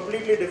of a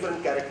completely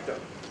different character.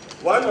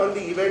 1 on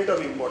the event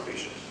of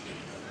importation,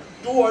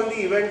 2 on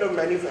the event of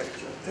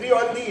manufacture, 3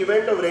 on the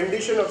event of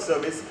rendition of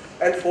service,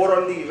 and 4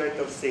 on the event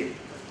of sale.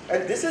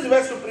 And this is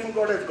where Supreme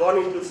Court has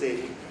gone into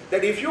saying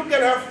that if you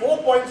can have 4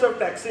 points of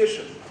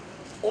taxation,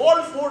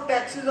 all 4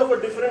 taxes of a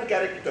different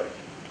character,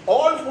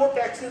 all 4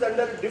 taxes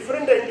under a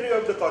different entry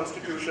of the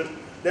Constitution,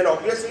 then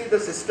obviously the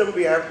system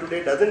we have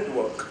today doesn't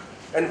work,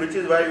 and which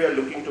is why we are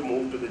looking to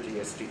move to the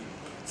GST.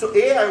 So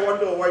A, I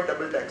want to avoid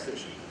double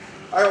taxation.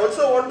 I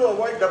also want to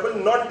avoid double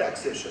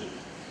non-taxation,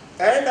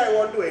 and I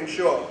want to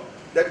ensure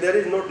that there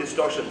is no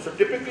distortion. So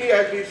typically,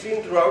 as we've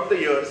seen throughout the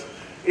years,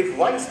 if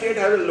one state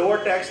has a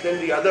lower tax than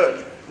the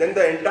other, then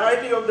the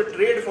entirety of the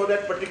trade for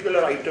that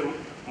particular item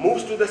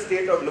moves to the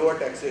state of lower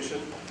taxation.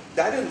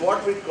 That is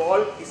what we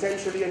call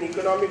essentially an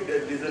economic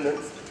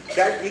dissonance.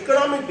 That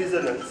economic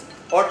dissonance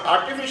or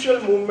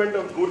artificial movement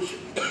of goods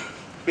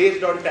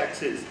based on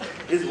taxes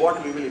is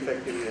what we will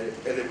effectively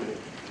eliminate.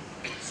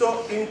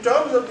 So in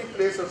terms of the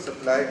place of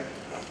supply,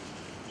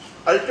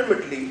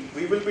 ultimately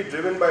we will be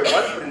driven by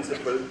one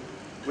principle,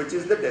 which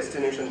is the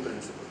destination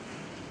principle.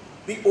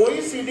 The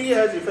OECD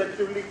has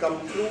effectively come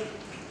through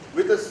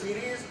with a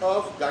series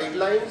of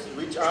guidelines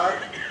which are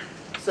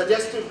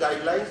suggestive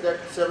guidelines that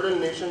several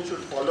nations should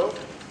follow,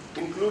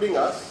 including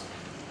us.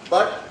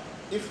 But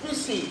if we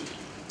see,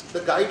 the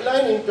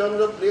guideline in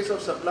terms of place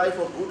of supply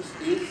for goods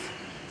is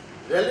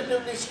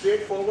relatively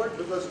straightforward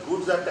because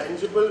goods are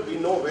tangible, we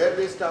know where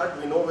they start,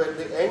 we know where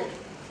they end.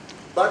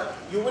 But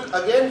you will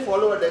again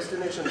follow a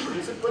destination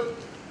principle.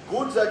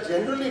 Goods are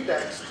generally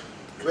taxed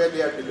where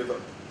they are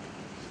delivered.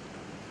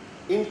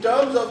 In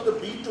terms of the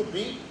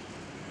B2B,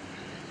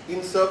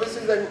 in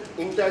services and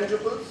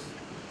intangibles,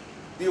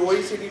 the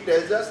OECD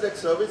tells us that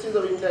services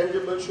of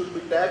intangibles should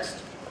be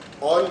taxed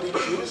on the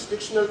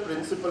jurisdictional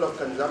principle of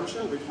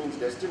consumption, which means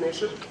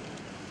destination.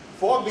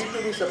 For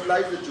B2B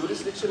supplies, the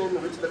jurisdiction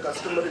in which the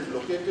customer is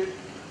located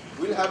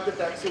will have the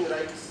taxing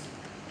rights.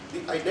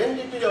 The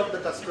identity of the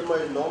customer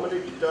is normally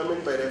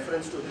determined by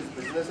reference to his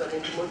business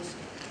arrangements,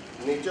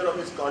 nature of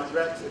his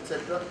contracts,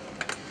 etc.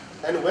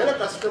 And when a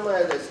customer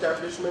has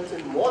establishments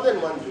in more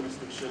than one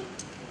jurisdiction,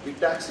 the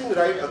taxing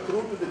right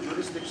accrued to the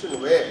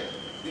jurisdiction where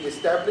the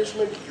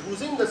establishment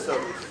using the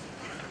service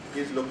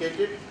is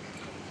located.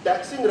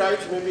 Taxing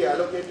rights may be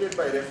allocated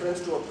by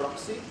reference to a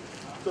proxy.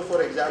 So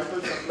for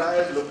example,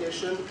 supplier's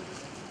location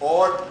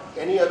or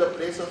any other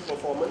place of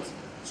performance.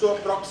 So a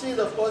proxy is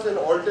of course an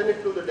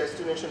alternate to the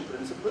destination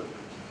principle.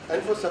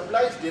 And for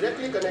supplies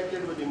directly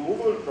connected with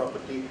immovable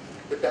property,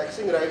 the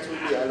taxing rights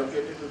will be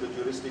allocated to the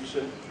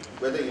jurisdiction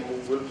where the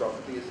immovable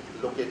property is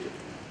located.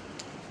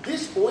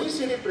 This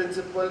OECD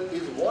principle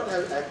is what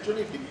has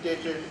actually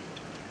dictated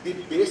the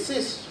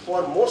basis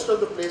for most of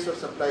the place of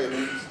supply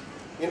rules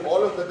in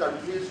all of the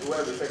countries who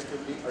have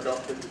effectively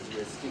adopted the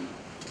GST.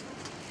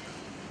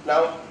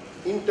 Now,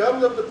 in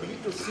terms of the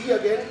B2C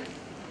again,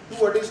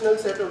 2 additional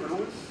set of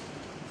rules.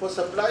 For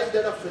supplies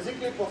that are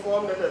physically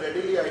performed at a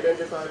readily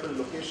identifiable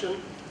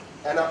location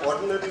and are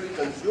ordinarily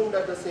consumed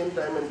at the same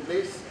time and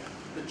place,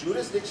 the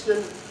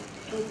jurisdiction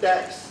to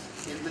tax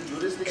is the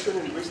jurisdiction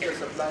in which the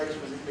supply is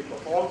physically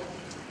performed.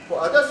 For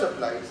other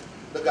supplies,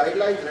 the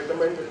guidelines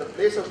recommend that the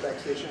place of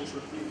taxation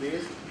should be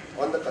based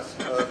on the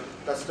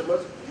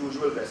customer's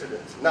usual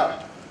residence.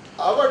 Now,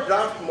 our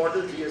draft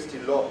model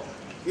GST law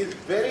is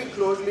very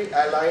closely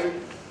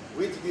aligned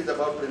with these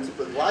above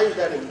principles. Why is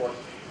that important?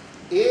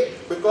 A,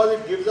 because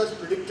it gives us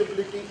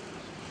predictability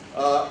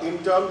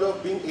in terms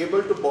of being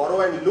able to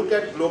borrow and look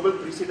at global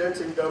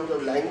precedents in terms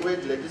of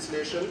language,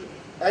 legislation,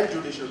 and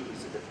judicial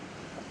precedent.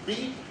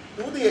 B,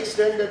 to the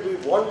extent that we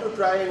want to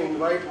try and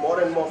invite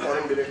more and more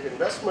foreign direct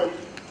investment,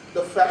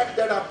 the fact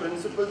that our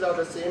principles are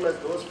the same as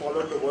those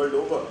followed the world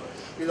over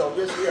is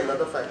obviously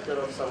another factor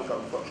of some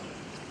comfort.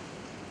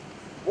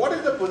 What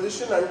is the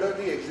position under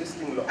the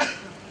existing law?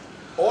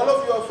 All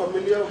of you are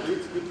familiar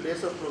with the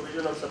place of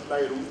provision of supply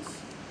rules.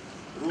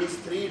 Rules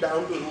 3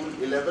 down to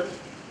Rule 11.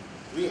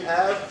 We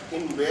have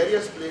in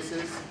various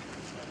places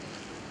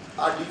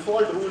our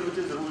default rule, which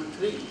is Rule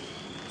 3,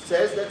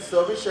 says that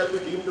service shall be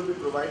deemed to be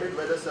provided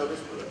where the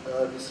service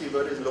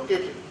receiver is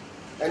located.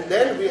 And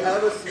then we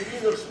have a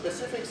series of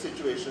specific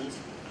situations,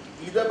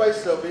 either by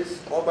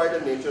service or by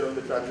the nature of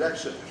the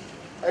transaction.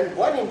 And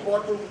one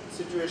important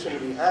situation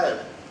we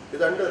have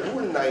is under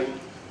Rule 9,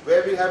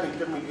 where we have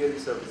intermediary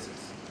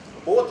services,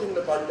 both in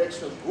the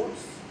context of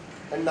goods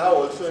and now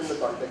also in the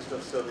context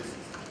of services.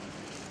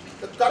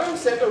 The current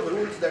set of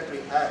rules that we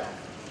have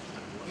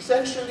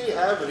essentially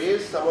have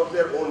raised some of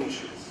their own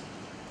issues.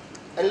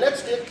 And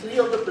let's take three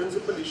of the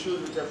principal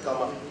issues which have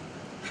come up.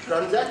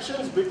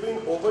 Transactions between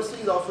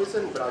overseas office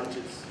and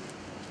branches.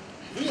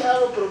 We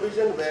have a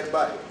provision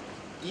whereby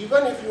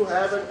even if you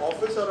have an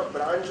office or a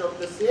branch of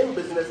the same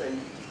business entity,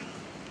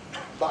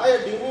 by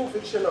a deeming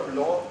fiction of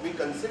law, we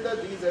consider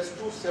these as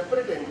two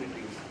separate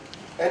entities,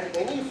 and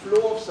any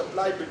flow of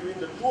supply between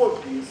the two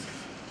of these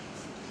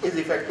is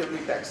effectively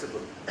taxable.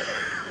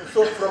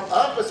 So from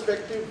our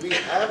perspective, we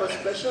have a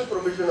special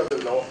provision of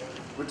the law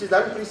which is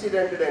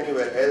unprecedented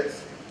anywhere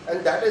else,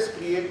 and that is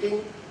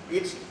creating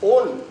its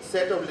own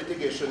set of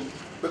litigation,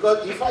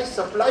 because if I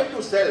supply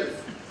to self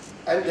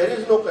and there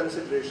is no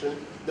consideration,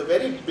 the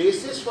very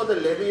basis for the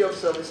levy of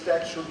service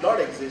tax should not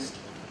exist,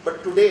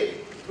 but today,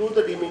 through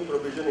the deeming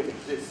provision, it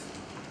exists.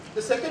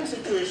 The second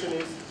situation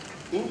is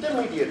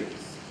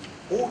intermediaries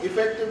who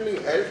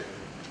effectively help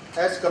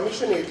as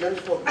commission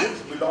agents for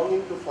goods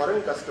belonging to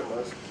foreign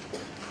customers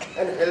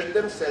and help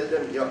them sell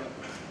them here.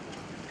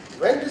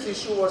 When this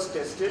issue was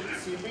tested,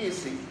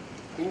 CBEC,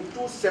 in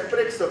two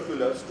separate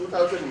circulars,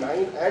 2009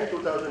 and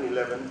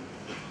 2011,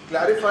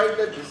 clarified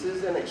that this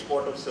is an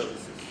export of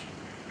services.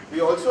 We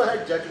also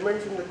had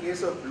judgments in the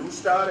case of Blue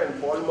Star and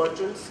Paul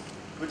Merchants,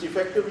 which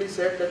effectively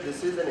said that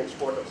this is an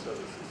export of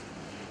services.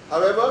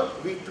 However,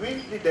 we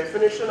tweaked the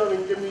definition of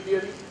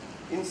intermediary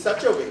in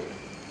such a way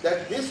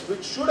that this,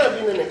 which should have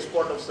been an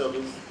export of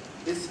service,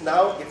 is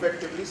now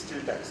effectively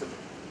still taxable.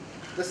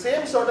 The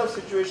same sort of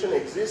situation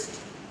exists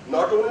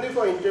not only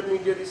for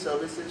intermediary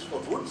services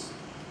for goods,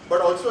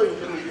 but also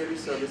intermediary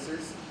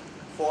services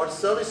for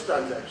service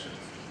transactions.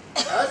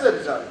 As a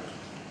result,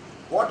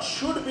 what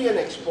should be an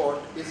export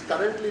is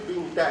currently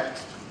being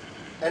taxed,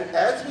 and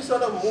as we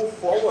sort of move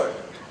forward,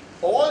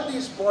 all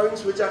these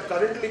points which are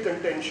currently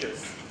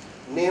contentious,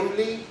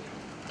 namely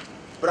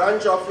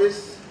branch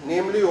office,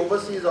 namely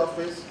overseas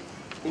office,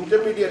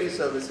 intermediary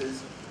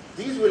services,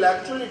 these will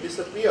actually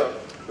disappear,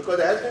 because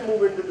as we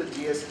move into the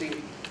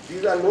GST,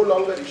 these are no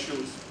longer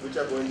issues which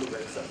are going to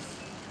vex us.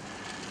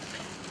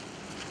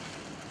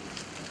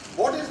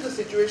 What is the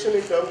situation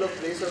in terms of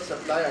place of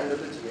supply under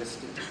the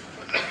GST?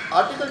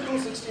 Article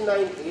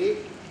 269A,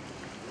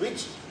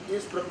 which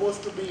is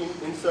proposed to be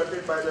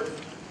inserted by the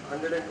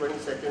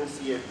 122nd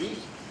CAB,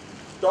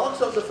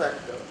 talks of the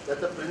factor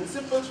that the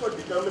principles for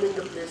determining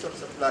the place of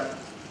supply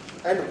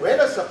and when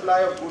a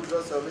supply of goods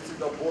or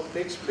services or both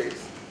takes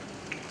place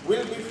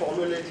will be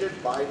formulated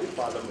by the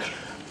Parliament.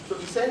 So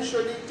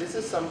essentially, this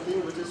is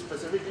something which is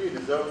specifically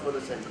reserved for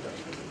the centre.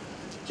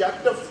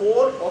 Chapter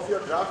 4 of your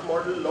draft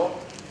model law,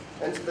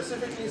 and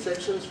specifically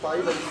sections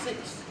 5 and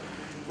 6,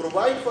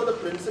 provide for the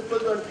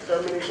principles on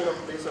determination of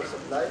place of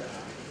supply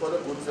for the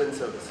goods and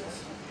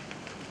services.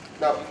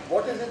 Now,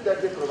 what is it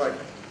that they provide?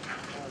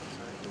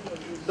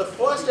 The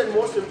first and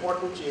most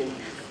important change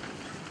is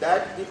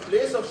that the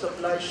place of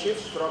supply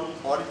shifts from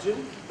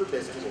origin to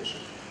destination.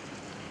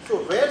 So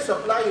where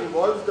supply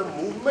involves the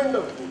movement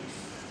of goods,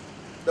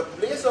 the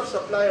place of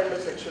supply under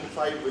section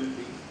 5 will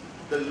be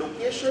the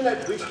location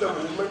at which the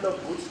movement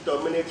of goods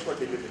terminates for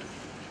delivery.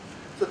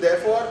 So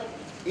therefore,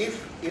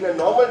 if in a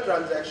normal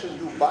transaction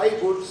you buy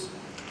goods,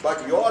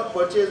 but your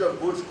purchase of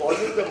goods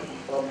causes the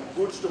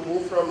goods to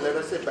move from, let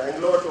us say,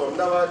 Bangalore to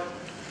Ahmedabad,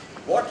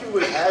 what you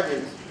will have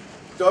is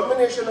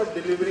termination of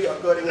delivery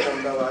occurring in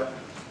Ahmedabad.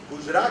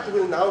 Gujarat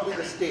will now be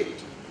the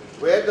state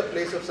where the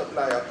place of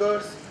supply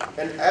occurs,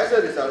 and as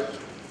a result,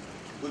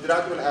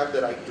 Gujarat will have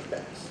the right to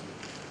tax.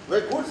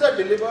 Where goods are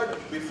delivered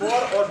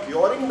before or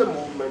during the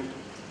movement,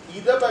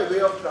 either by way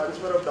of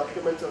transfer of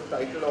documents of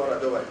title or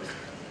otherwise,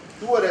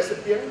 to a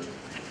recipient,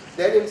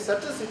 then in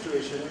such a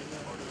situation,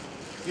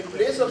 the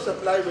place of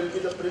supply will be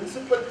the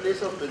principal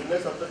place of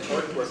business of the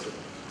third person.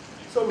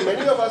 So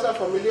many of us are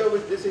familiar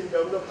with this in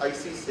terms of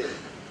IC sale.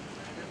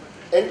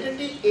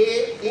 Entity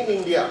A in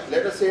India,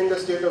 let us say in the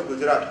state of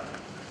Gujarat,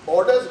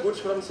 orders goods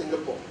from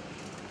Singapore.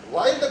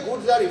 While the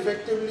goods are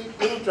effectively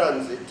in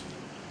transit,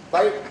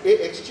 by an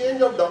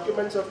exchange of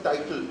documents of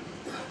title,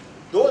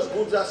 those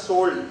goods are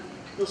sold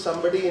to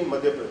somebody in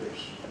Madhya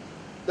Pradesh.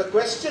 The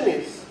question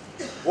is,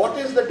 what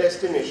is the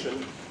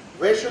destination?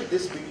 Where should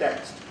this be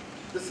taxed?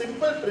 The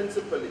simple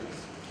principle is,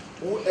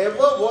 whoever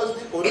was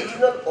the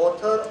original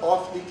author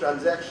of the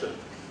transaction,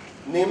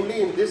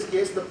 namely in this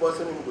case the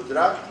person in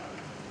Gujarat,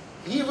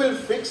 he will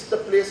fix the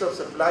place of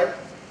supply,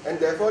 and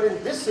therefore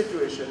in this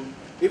situation,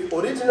 if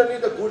originally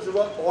the goods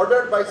were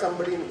ordered by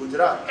somebody in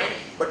Gujarat,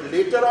 but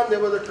later on there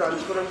was a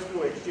transference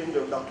through exchange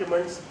of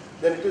documents,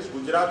 then it is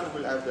Gujarat who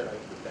will have the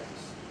right to tax.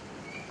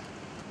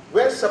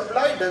 Where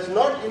supply does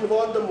not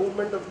involve the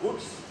movement of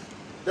goods,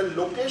 the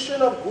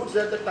location of goods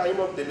at the time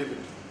of delivery.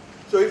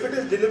 So if it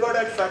is delivered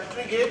at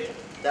factory gate,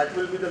 that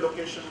will be the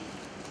location.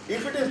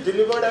 If it is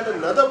delivered at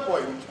another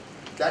point,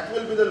 that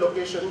will be the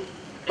location.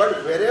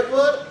 But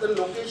wherever the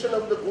location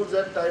of the goods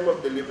at time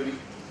of delivery,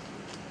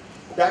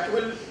 that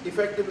will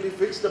effectively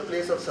fix the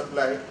place of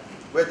supply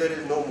where there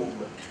is no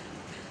movement.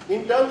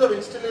 In terms of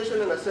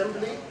installation and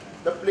assembly,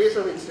 the place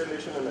of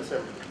installation and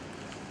assembly.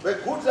 Where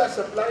goods are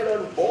supplied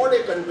on board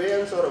a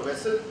conveyance or a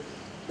vessel,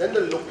 then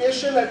the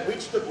location at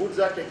which the goods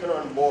are taken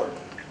on board.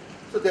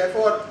 So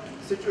therefore,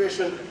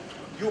 situation,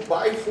 you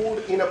buy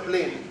food in a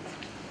plane.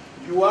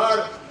 You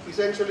are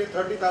essentially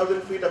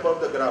 30,000 feet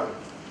above the ground.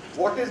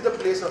 What is the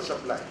place of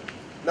supply?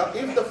 Now,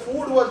 if the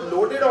food was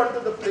loaded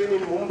onto the plane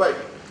in Mumbai,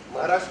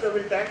 Maharashtra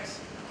will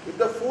tax. If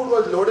the food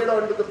was loaded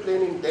onto the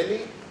plane in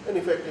Delhi, then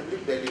effectively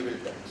Delhi will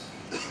tax.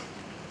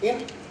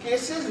 In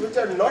cases which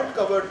are not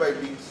covered by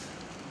these,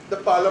 the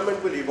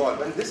parliament will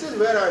evolve. And this is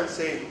where I am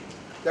saying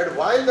that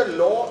while the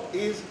law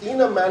is in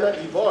a manner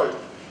evolved,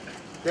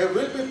 there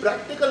will be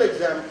practical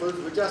examples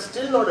which are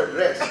still not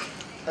addressed.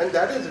 And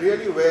that is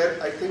really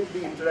where I think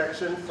the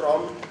interaction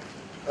from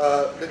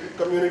the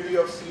community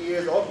of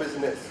CAs or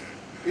business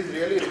is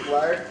really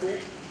required to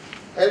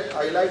help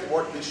highlight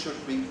what this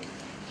should be.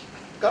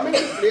 Coming to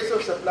place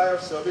of supply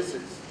of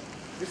services,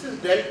 this is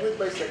dealt with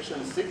by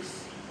section 6.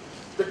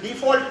 The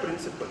default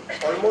principle,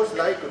 almost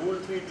like rule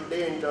 3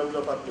 today in terms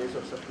of our place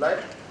of supply,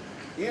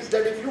 is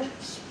that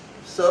if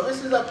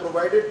services are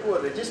provided to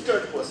a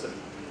registered person,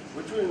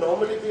 which will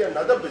normally be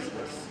another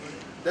business,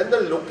 then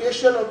the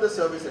location of the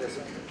service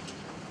recipient.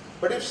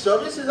 But if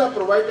services are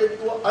provided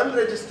to an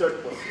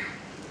unregistered person,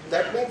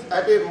 that means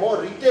at a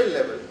more retail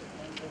level,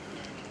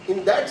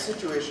 in that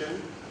situation,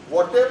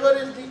 whatever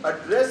is the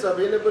address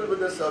available with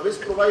the service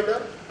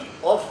provider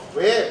of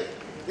where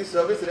the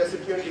service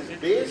recipient is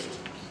based,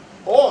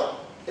 or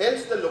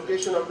else the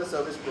location of the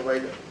service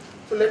provider.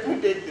 So let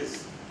me take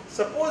this.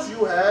 Suppose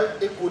you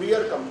have a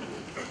courier company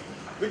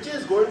which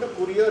is going to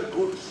courier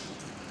goods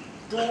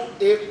to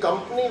a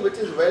company which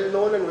is well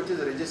known and which is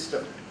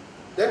registered.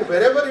 Then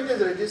wherever it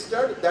is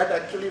registered, that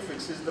actually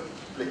fixes the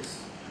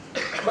place.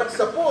 But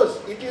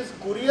suppose it is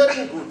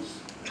couriering goods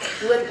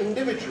to an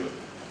individual.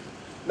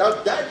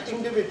 Now that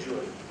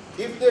individual,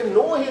 if they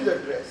know his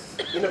address,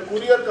 in a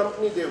courier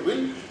company they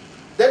will,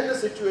 then the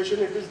situation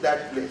it is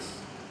that place.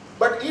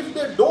 But if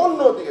they don't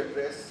know the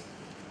address,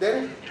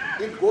 then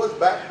it goes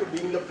back to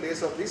being the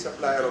place of the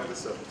supplier of the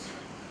service.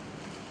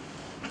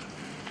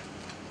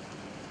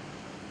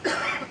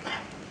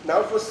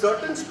 Now for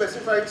certain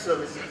specified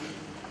services,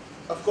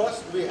 of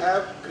course we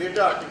have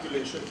greater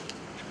articulation.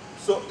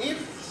 So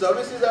if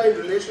services are in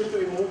relation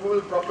to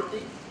immovable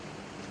property,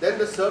 then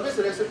the service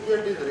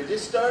recipient is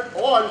registered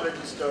or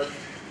unregistered.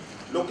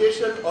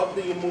 Location of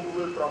the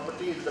immovable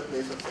property is the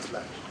place of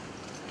supply.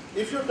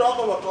 If you talk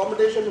of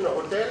accommodation in a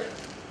hotel,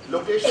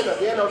 location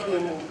again of the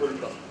immovable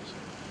property.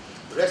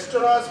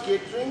 Restaurants,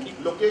 catering,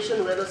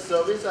 location where the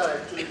service are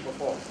actually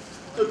performed.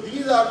 So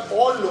these are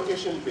all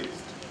location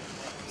based.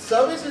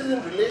 Services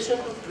in relation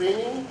to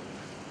training,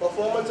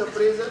 performance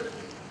appraisal.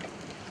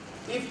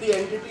 If the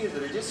entity is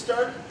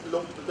registered,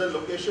 the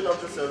location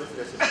of the service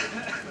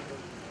recipient.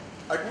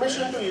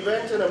 Admission to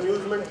events and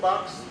amusement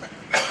parks,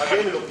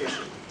 again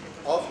location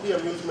of the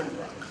amusement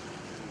park.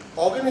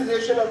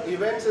 Organization of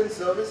events and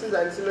services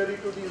ancillary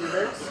to these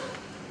events,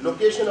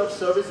 location of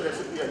service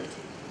recipient.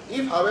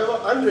 If however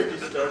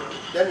unregistered,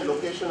 then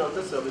location of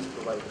the service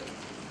provider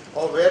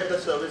or where the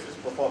service is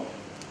performed.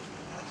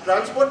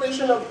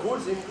 Transportation of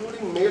goods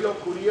including mail or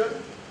courier,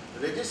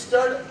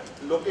 registered,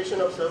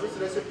 location of service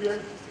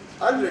recipient,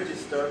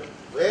 unregistered,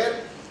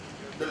 where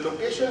the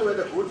location where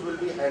the goods will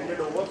be handed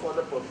over for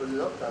the purposes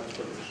of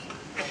transportation.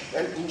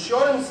 And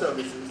insurance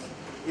services,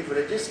 if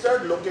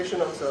registered, location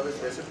of service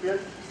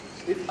recipient,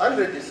 if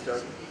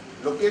unregistered,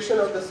 location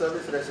of the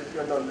service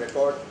recipient on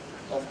record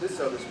of the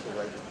service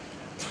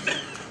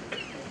provider.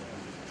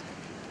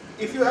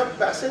 If you have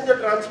passenger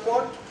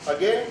transport,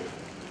 again,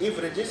 if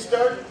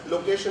registered,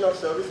 location of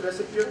service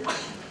recipient.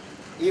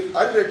 If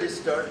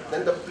unregistered,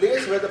 then the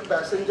place where the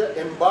passenger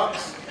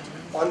embarks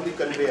on the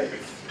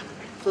conveyance.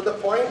 So the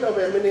point of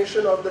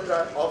emanation of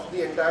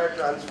the entire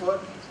transfer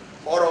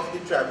or of the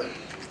travel.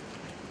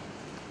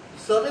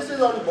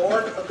 Services on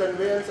board a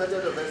conveyance such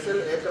as a vessel,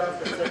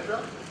 aircraft,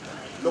 etc.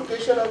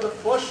 Location of the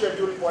first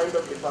scheduled point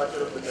of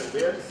departure of the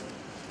conveyance.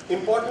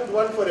 Important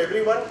one for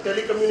everyone,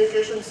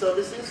 telecommunication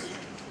services.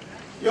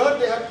 Here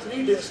they have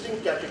three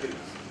distinct categories.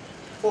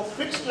 For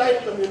fixed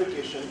line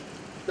communication,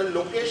 the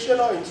location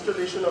or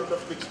installation of the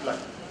fixed line.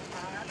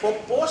 For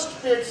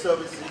postpaid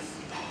services,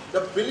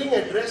 the billing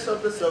address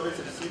of the service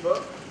receiver.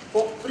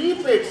 For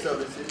prepaid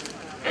services,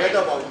 where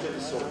the voucher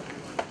is sold.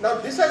 Now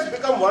this has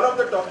become one of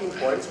the talking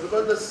points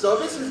because the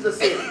service is the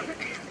same.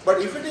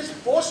 But if it is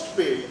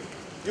postpaid,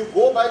 you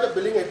go by the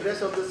billing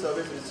address of the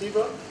service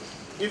receiver.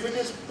 If it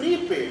is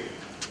prepaid,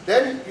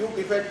 then you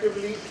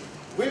effectively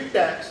will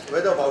tax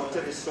where the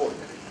voucher is sold.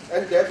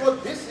 And therefore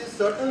this is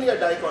certainly a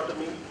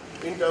dichotomy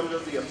in terms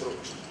of the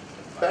approach.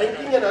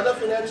 Banking and other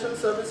financial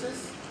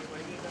services,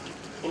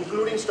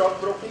 including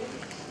stockbroking,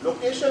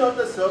 location of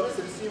the service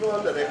receiver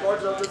on the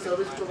records of the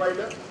service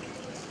provider,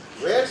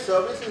 where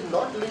service is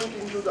not linked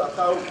into the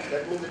account,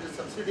 that means it is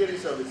subsidiary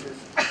services,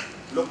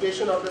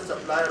 location of the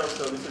supplier of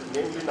services,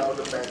 namely now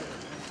the bank,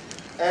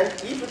 And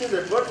if it is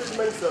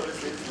advertisement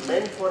services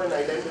meant for an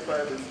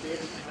identifiable state,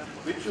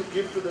 which you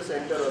give to the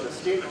center or the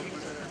state,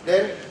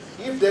 then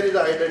if there is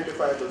an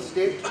identifiable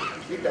state,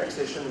 the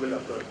taxation will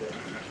occur there.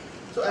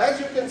 So as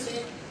you can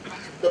see,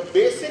 the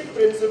basic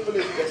principle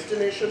is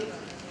destination.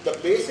 The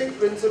basic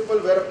principle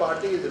where a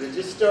party is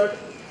registered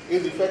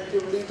is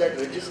effectively that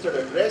registered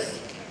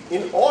address.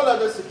 In all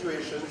other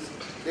situations,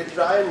 they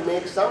try and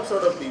make some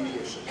sort of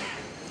deviation.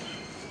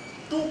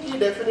 Two key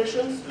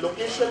definitions: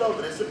 location of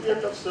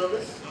recipient of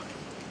service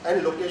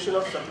and location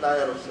of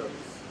supplier of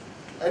service.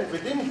 And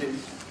within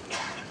this,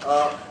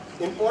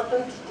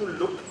 important to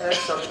look at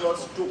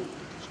subclause 2,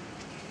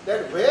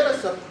 that where a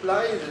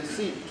supply is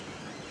received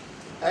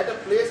at a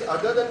place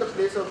other than the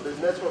place of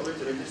business for which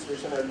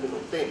registration has been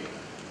obtained,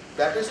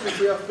 that is to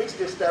say a fixed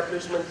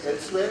establishment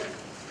elsewhere,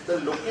 the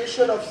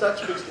location of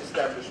such fixed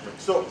establishment.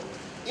 So,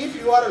 if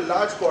you are a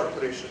large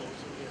corporation,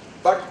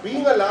 but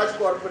being a large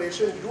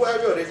corporation, you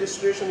have your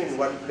registration in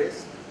one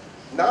place.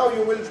 Now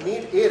you will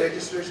need a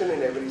registration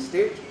in every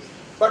state.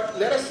 But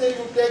let us say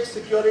you take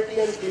security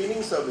and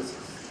cleaning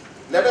services.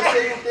 Let us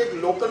say you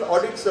take local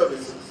audit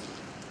services.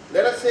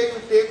 Let us say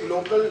you take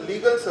local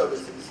legal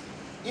services.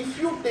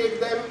 If you take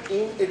them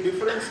in a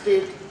different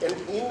state and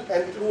in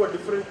and through a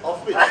different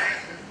office,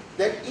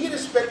 then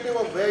irrespective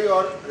of where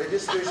your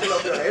registration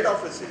of your head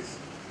office is,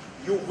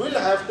 you will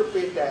have to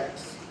pay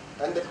tax,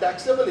 and the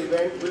taxable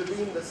event will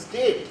be in the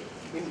state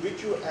in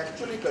which you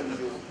actually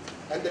consume,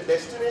 and the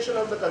destination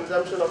of the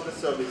consumption of the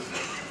service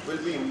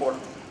will be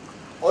important.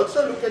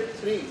 Also look at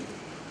 3,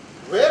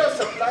 where a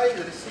supply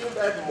is received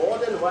at more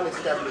than one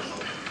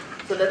establishment.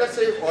 So let us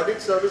say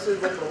audit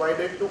services were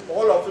provided to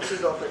all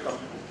offices of a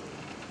company.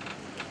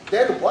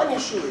 Then one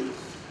issue is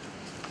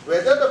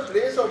whether the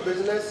place of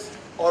business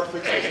or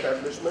fixed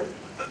establishment,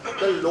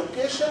 the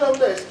location of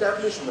the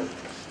establishment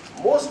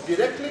most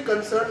directly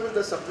concerned with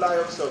the supply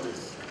of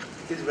service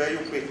is where you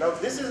pay. Now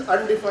this is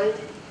undefined,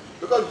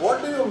 because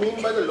what do you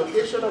mean by the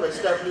location of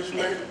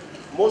establishment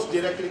most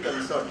directly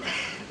concerned?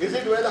 Is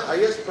it where the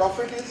highest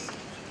profit is?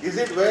 Is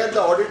it where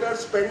the auditors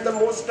spend the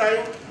most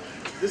time?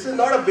 This is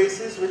not a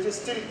basis which is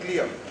still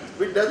clear,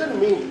 which doesn't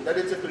mean that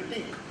it's a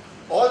critique.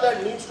 All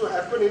that needs to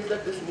happen is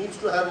that this needs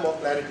to have more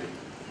clarity.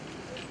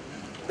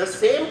 The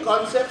same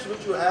concepts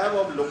which you have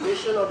of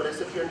location of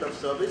recipient of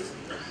service,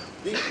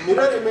 the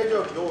mirror image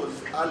of those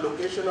are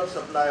location of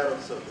supplier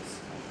of service.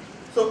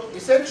 So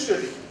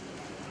essentially,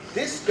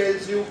 this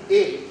tells you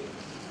A,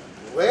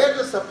 where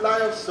the supply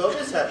of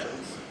service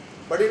happens,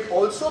 but it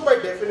also by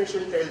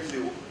definition tells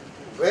you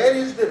where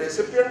is the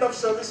recipient of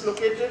service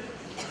located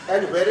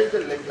and where is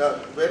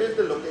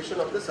the location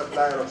of the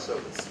supplier of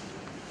service.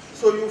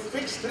 So you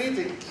fix 3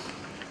 things: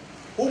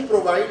 who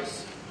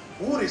provides,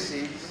 who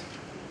receives,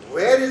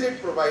 where is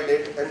it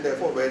provided, and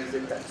therefore where is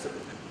it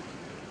taxable.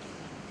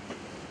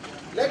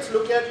 Let's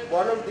look at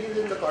one of these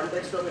in the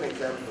context of an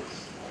example.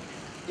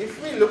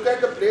 If we look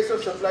at the place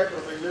of supply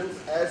provisions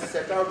as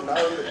set out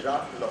now in the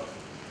draft law,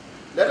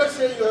 let us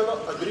say you have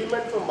an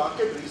agreement for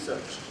market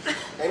research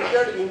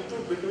entered into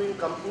between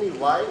company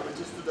Y, which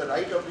is to the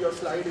right of your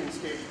slide in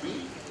state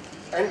B,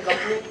 and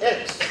company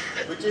X,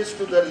 which is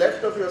to the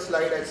left of your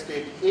slide at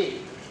state A.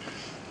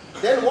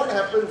 Then what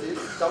happens is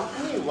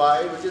company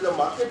Y, which is a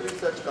market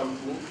research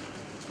company,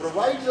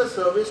 provides a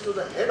service to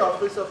the head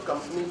office of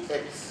company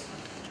X.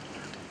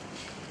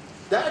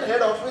 That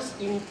head office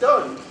in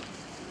turn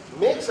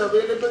makes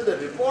available the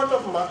report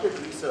of market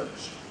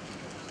research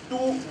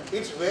to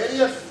its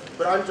various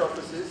branch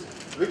offices,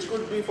 which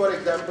could be, for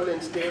example, in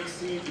state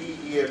C, D,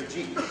 E, F,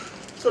 G.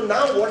 So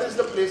now what is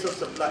the place of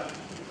supply?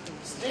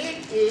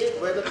 State A,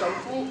 where the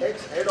company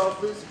X head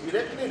office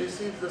directly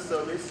receives the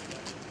service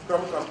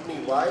from company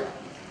Y,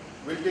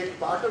 will take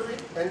part of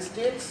it, and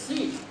state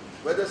C,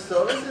 where the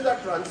services are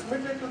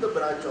transmitted to the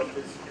branch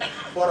office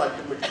for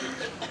ultimate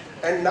use.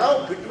 And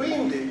now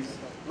between these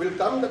will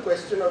come the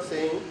question of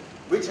saying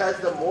which has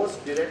the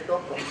most direct or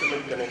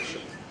proximate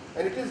connection.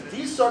 And it is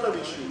these sort of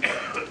issues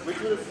which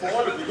will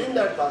fall within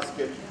that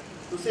basket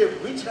to say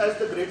which has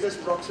the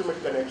greatest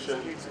proximate connection,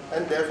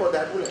 and therefore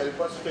that will help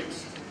us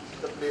fix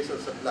the place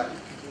of supply.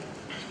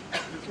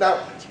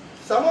 Now,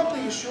 some of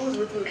the issues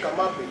which will come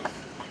up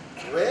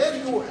is where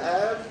you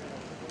have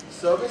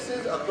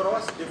services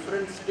across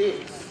different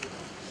states,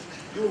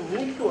 you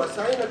need to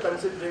assign a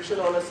consideration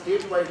on a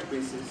statewide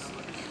basis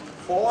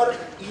for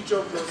each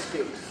of those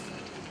states.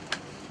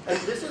 And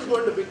this is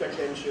going to be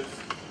contentious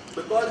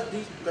because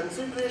the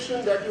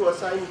consideration that you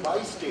assign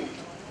by state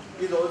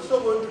is also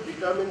going to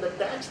determine the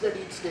tax that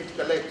each state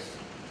collects.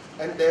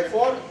 And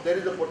therefore, there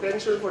is a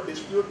potential for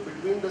dispute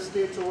between the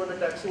states over the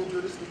taxing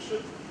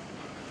jurisdiction.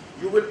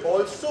 You will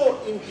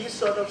also, in these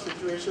sort of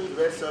situations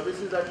where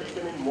services are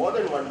taken in more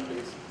than one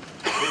place,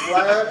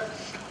 require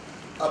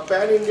a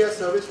pan-India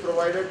service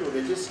provider to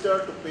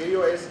register, to pay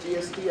your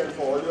SGST and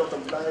for all your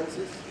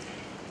compliances.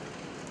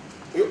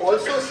 You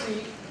also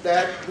see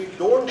that we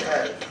don't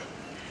have,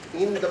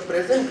 in the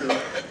present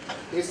law,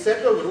 a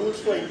set of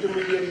rules for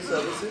intermediary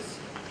services,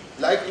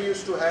 like we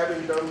used to have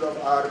in terms of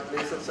our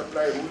place of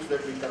supply rules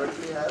that we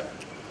currently have.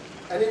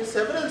 And in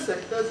several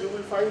sectors, you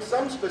will find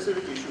some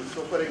specific issues.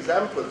 So for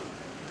example,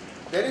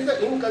 there is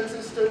an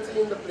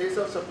inconsistency in the place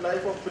of supply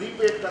for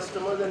prepaid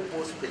customers and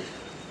postpaid.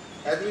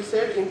 As we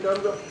said, in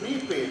terms of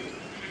prepaid,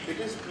 it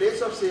is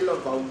place of sale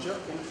of voucher.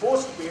 In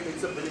postpaid,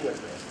 it's a billing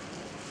address.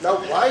 Now,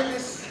 why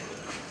this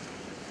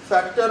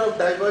factor of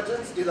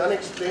divergence is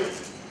unexplained,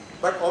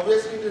 but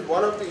obviously it is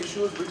one of the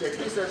issues which, at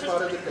least as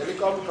far as the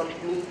telecom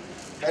company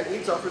and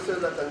its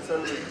officers are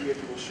concerned, will create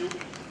an issue.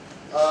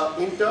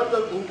 In terms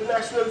of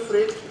international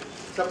freight,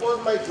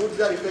 suppose my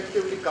goods are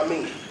effectively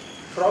coming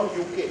from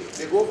UK.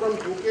 They go from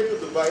UK to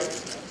Dubai.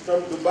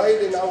 From Dubai,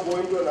 they now go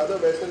into another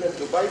vessel, and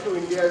Dubai to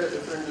India is a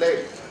different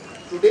leg.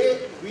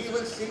 Today, we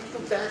will seek to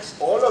tax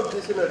all of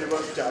this in a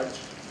reverse charge.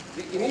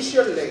 The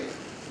initial leg,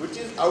 which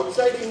is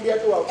outside India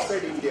to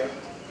outside India,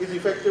 is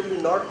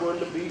effectively not going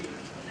to be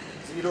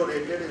zero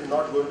rated, is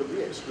not going to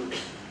be excluded.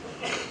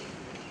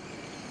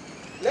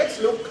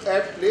 Let's look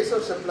at place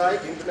of supply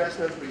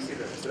international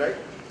precedents, right?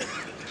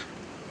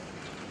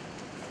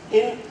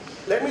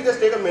 Let me just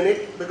take a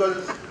minute,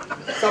 because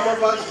some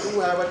of us do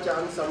have a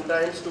chance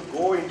sometimes to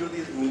go into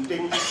these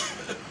meetings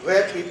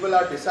where people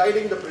are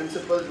deciding the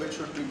principles which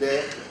should be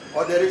there,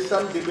 or there is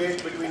some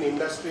debate between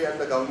industry and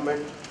the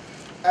government.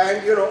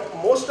 And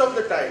most of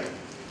the time,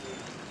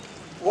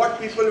 what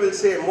people will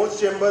say, most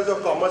chambers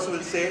of commerce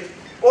will say,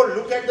 oh,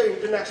 look at the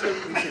international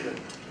precedent.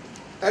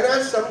 And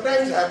as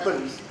sometimes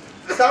happens,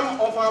 some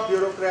of our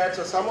bureaucrats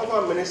or some of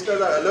our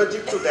ministers are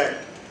allergic to that.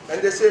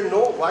 And they say,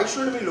 no, why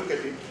should we look at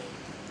it?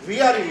 We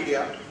are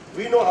India.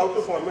 We know how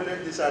to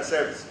formulate this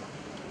ourselves.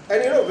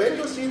 And when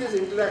you see this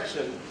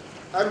interaction,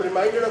 I'm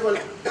reminded of a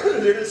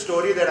little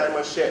story that I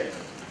must share.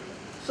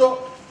 So,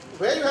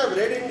 where you have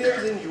Red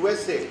Indians in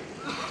USA,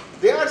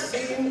 they are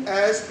seen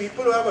as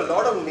people who have a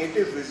lot of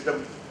native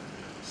wisdom.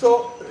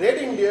 So, Red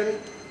Indian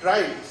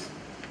tribes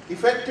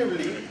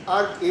effectively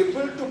are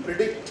able to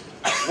predict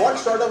what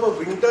sort of a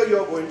winter you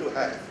are going to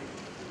have.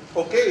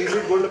 Okay, is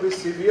it going to be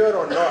severe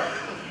or not?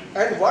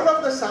 And one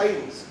of the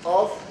signs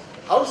of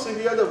how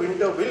severe the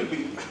winter will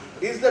be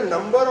is the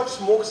number of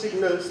smoke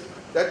signals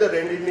that the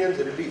Red Indians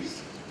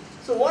release.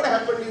 So what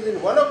happened is,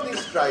 in one of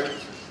these tribes,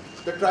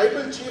 the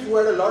tribal chief who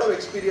had a lot of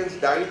experience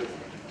died.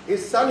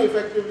 His son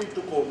effectively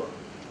took over.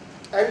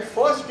 And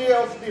first day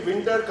of the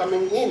winter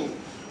coming in,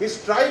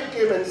 his tribe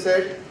came and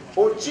said,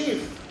 oh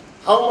chief,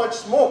 how much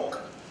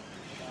smoke?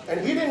 And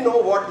he didn't know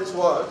what this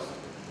was.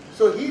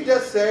 So he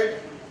just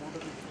said,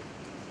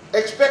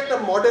 expect a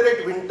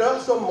moderate winter,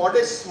 so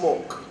modest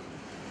smoke.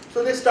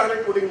 So they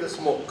started putting the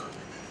smoke.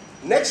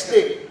 Next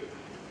day,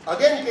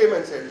 again came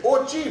and said,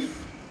 oh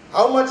chief,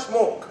 how much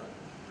smoke?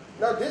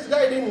 Now this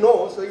guy didn't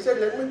know, so he said,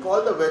 let me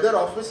call the weather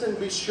office and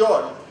be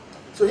sure.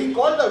 So he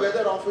called the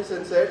weather office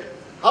and said,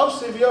 how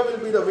severe will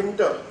be the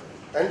winter?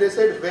 And they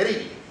said,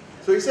 very.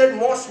 So he said,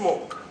 more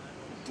smoke.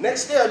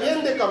 Next day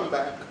again they come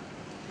back,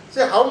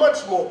 say, how much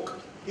smoke?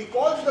 He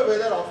calls the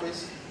weather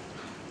office.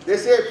 They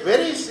say,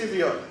 very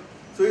severe.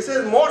 So he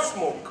says, more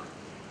smoke.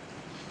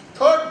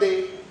 Third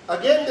day,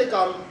 again they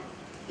come.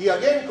 He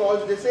again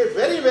calls. They say,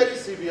 very, very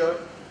severe.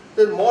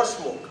 There's more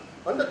smoke.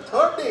 On the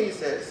third day, he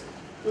says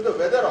to the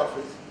weather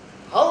office,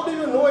 how do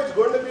you know it's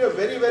going to be a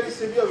very, very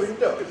severe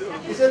winter?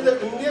 He said, the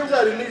Indians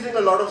are releasing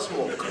a lot of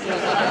smoke.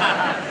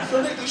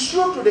 So the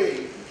issue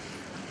today,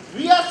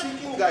 we are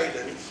seeking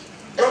guidance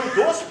from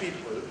those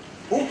people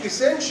who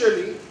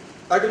essentially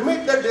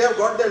admit that they have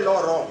got their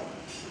law wrong.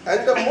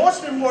 And the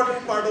most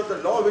important part of the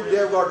law which they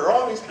have got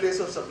wrong is place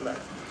of supply.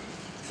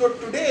 So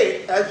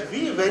today, as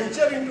we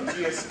venture into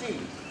GST,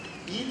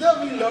 either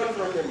we learn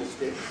from their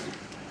mistakes,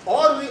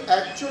 or we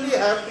actually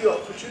have the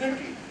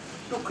opportunity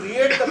to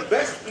create the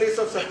best place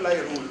of supply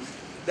rules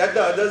that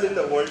the others in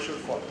the world should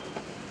follow.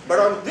 But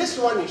on this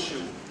one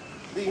issue,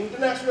 the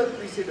international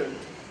precedent,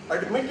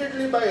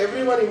 admittedly by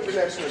everyone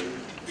internationally,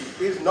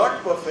 is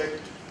not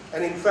perfect,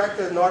 and in fact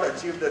has not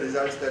achieved the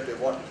results that they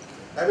want.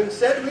 Having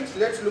said which,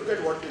 let's look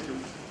at what they do.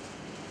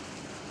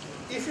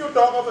 If you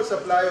talk of a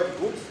supply of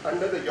goods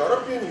under the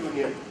European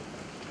Union,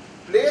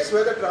 place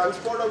where the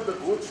transport of the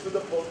goods to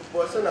the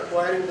person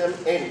acquiring them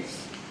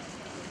ends.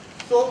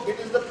 So it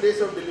is the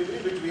place of delivery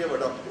which we have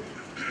adopted.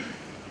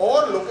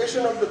 Or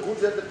location of the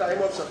goods at the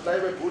time of supply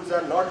where goods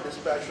are not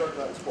dispatched or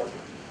transported.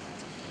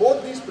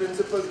 Both these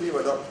principles we have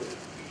adopted.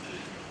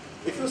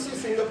 If you see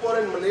Singapore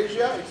and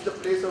Malaysia, it's the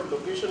place of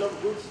location of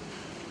goods.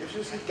 If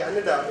you see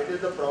Canada, it is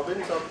the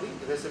province of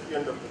the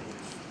recipient of the goods.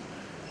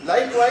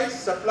 Likewise,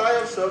 supply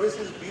of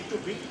services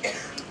B2B,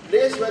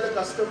 place where the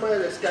customer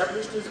has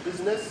established his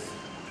business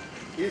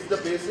is the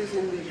basis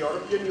in the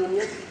European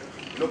Union.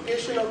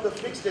 Location of the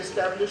fixed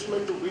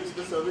establishment to which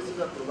the services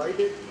are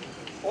provided,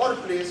 or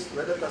place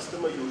where the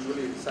customer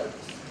usually resides.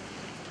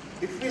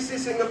 If we see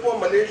Singapore,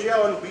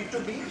 Malaysia on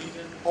B2B,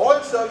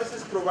 all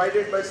services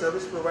provided by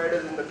service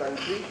providers in the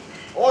country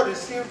or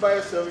received by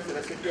a service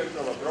recipient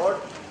from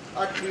abroad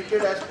are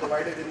treated as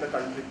provided in the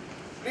country.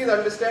 Please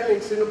understand,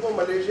 in Singapore,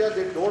 Malaysia,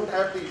 they don't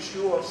have the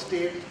issue of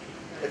state,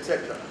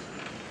 etc.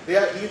 They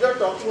are either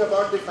talking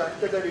about the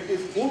factor that it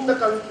is in the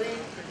country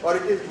or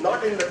it is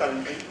not in the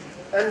country,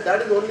 and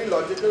that is only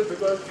logical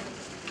because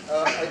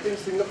I think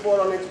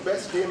Singapore on its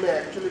best day may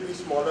actually be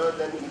smaller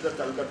than either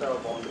Calcutta or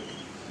Bombay.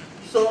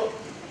 So,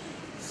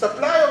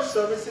 supply of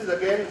services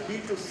again,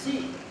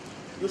 B2C,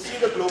 you see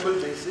the global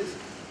basis,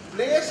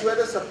 place where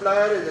the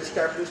supplier is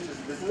established his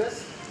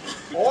business,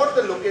 or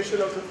the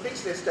location of the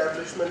fixed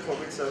establishment for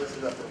which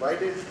services are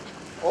provided,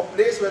 or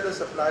place where the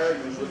supplier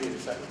usually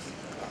resides.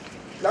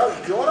 Now,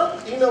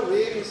 Europe in a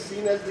way is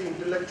seen as the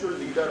intellectual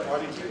leader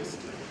on GST.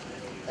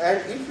 And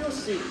if you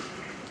see,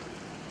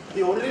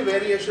 the only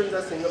variations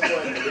are Singapore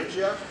and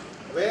Malaysia,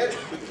 where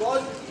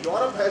because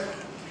Europe has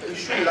an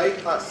issue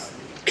like us,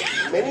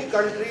 many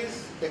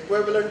countries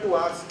equivalent to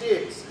our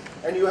states,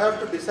 and you have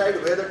to decide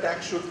where the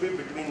tax should be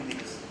between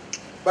these.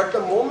 But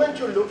the moment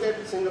you look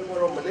at Singapore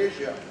or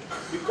Malaysia,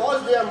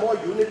 because they are more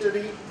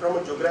unitary from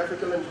a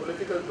geographical and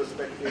political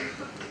perspective,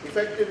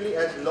 effectively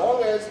as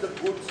long as the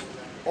goods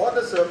or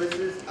the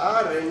services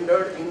are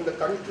rendered in the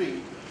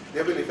country,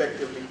 they will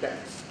effectively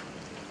tax.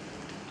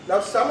 Now,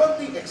 some of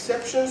the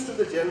exceptions to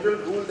the general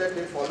rule that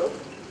they follow,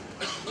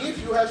 if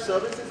you have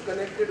services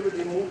connected with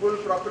immovable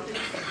property,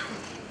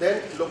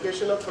 then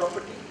location of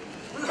property,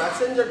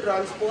 passenger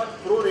transport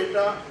pro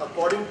rata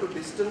according to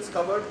distance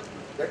covered,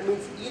 that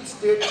means each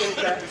state can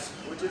tax,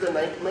 which is a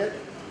nightmare.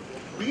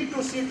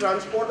 B2C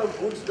transport of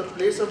goods, the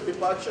place of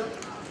departure,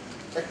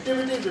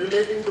 activities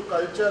relating to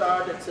culture,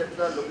 art,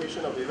 etc.,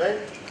 location of event,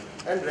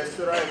 and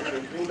restaurant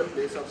and catering, the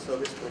place of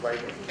service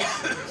provided.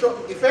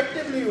 So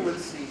effectively you will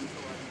see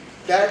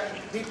that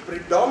the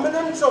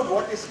predominance of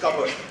what is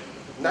covered,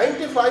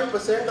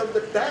 95% of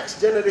the tax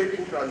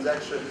generating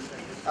transactions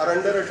are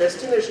under a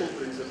destination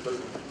principle.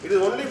 It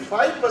is only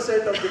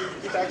 5%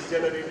 of the tax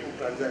generating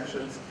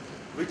transactions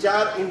which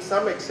are in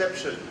some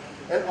exception.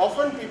 And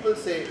often people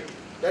say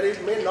that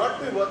it may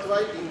not be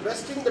worthwhile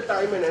investing the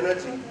time and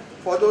energy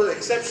for those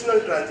exceptional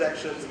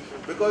transactions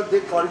because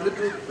they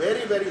contribute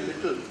very, very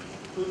little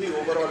to the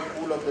overall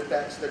pool of the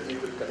tax that we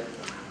will collect.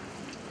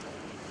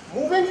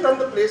 Moving from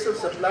the place of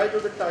supply to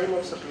the time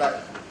of supply,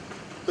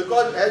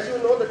 because as you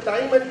know, the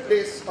time and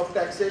place of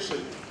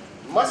taxation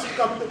must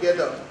come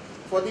together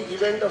for the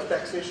event of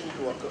taxation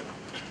to occur.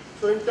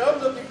 So in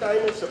terms of the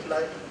time of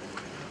supply,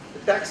 the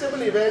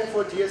taxable event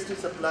for GST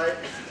supply,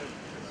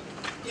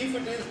 if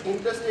it is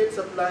interstate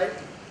supply,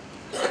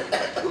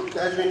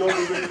 as we know,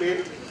 we will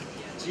pay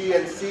G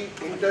and C,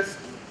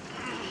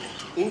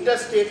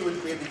 interstate will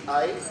pay the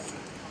I,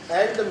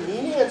 and the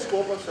meaning and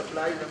scope of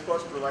supply is of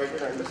course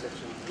provided under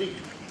section 3.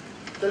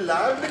 The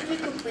liability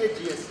to pay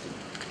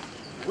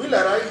GST will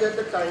arise at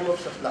the time of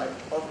supply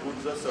of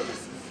goods or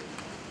services.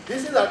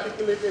 This is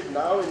articulated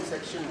now in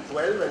section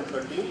 12 and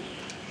 13.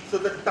 So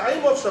the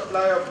time of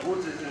supply of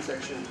goods is in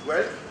section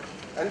 12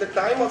 and the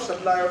time of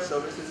supply of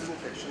services is in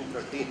section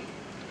 13.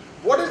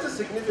 What is the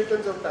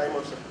significance of time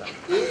of supply?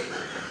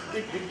 A,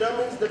 it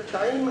determines the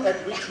time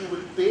at which you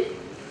will pay,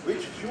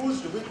 which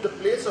fused with the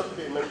place of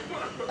payment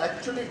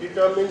actually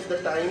determines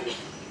the time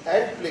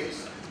and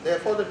place,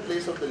 therefore the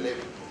place of the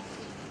levy.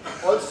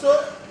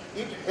 Also,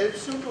 it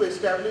helps you to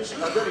establish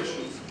other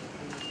issues,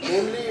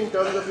 namely in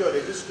terms of your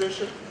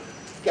registration,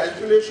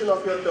 calculation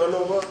of your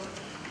turnover,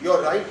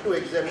 your right to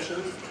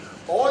exemptions.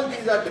 All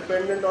these are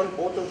dependent on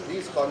both of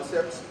these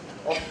concepts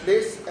of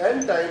place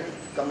and time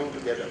coming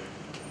together.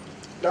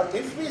 Now,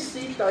 if we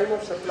see time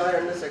of supply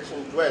under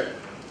section 12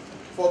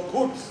 for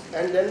goods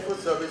and then for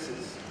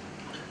services,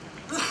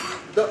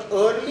 the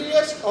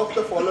earliest of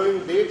the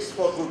following dates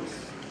for goods: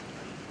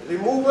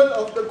 removal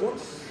of the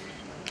goods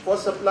for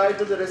supply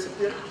to the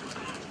recipient,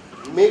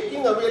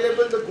 making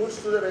available the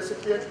goods to the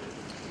recipient,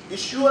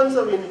 issuance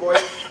of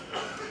invoice,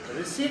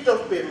 receipt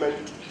of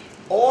payment,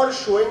 or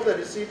showing the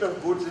receipt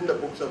of goods in the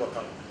books of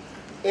account.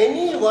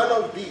 Any one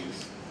of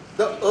these,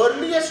 the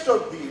earliest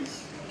of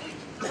these,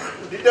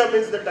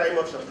 determines the time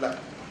of supply.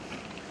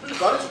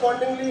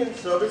 Correspondingly, in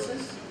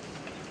services,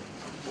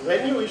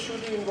 when you issue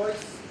the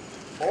invoice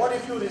or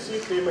if you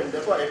receive payment,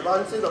 therefore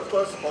advances of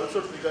course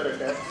also trigger a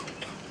tax.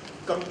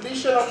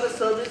 Completion of the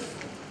service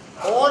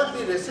or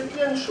the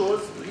recipient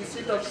shows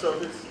receipt of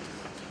service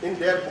in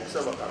their books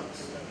of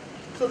accounts.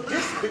 So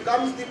this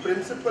becomes the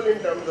principle in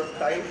terms of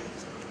time.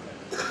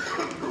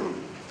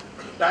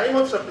 Time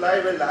of supply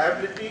where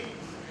liability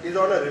is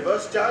on a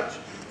reverse charge,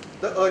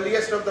 the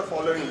earliest of the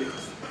following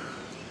days: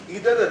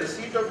 either the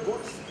receipt of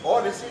goods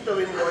or receipt of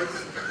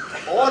invoice,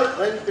 or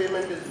when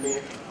payment is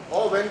made,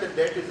 or when the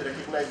debt is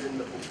recognized in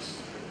the books.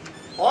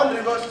 On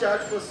reverse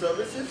charge for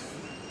services,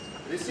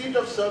 receipt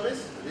of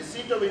service,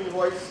 receipt of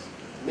invoice,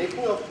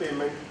 making of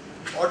payment,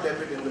 or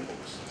debit in the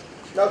books.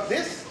 Now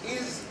this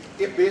is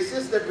a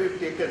basis that we've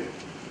taken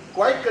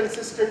quite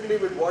consistently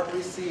with what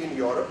we see in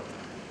Europe.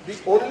 The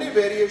only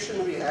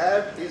variation we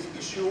have is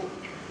issue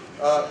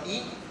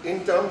E,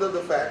 in terms of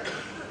the fact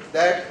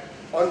that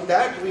on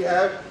that we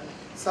have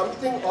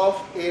something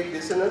of a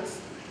dissonance,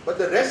 but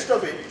the rest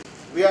of it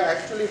we are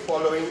actually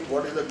following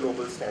what is the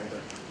global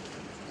standard.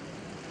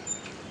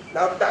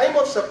 Now, time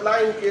of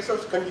supply in case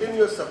of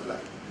continuous supply.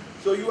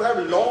 So you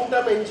have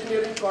long-term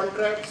engineering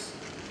contracts,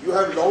 you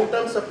have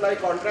long-term supply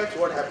contracts.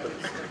 What happens?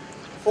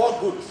 For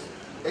goods,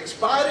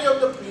 expiry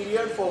of the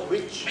period for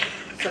which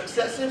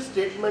successive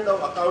statement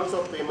of accounts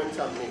of payments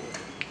are made.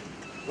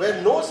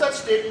 Where no such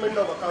statement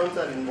of accounts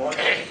are involved,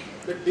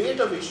 the date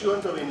of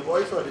issuance of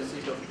invoice or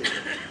receipt of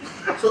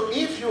payment. So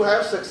if you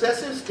have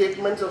successive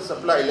statements of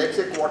supply, let's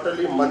say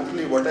quarterly,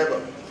 monthly,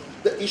 whatever,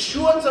 the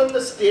issuance of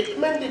the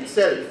statement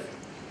itself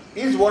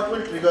is what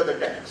will trigger the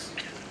tax.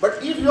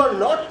 But if you are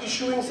not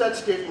issuing such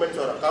statements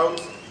or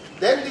accounts,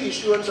 then the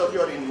issuance of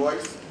your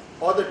invoice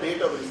or the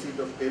date of receipt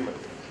of payment.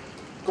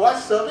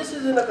 Because service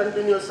is in a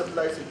continuous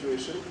supply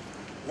situation,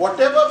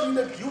 whatever be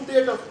the due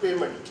date of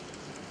payment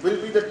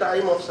will be the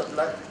time of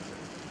supply.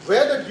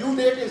 Where the due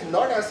date is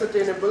not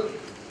ascertainable,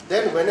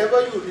 then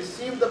whenever you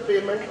receive the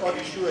payment or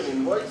issue an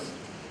invoice,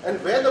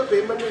 and where the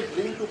payment is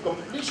linked to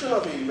completion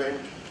of the event,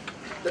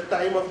 the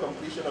time of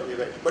completion of the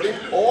event. But in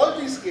all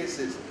these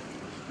cases,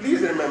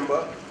 please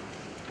remember,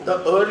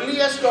 the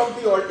earliest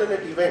of the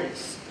alternate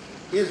events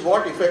is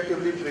what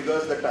effectively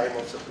triggers the time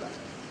of supply.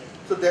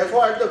 So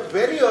therefore, at the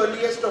very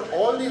earliest of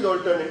all these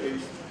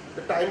alternatives,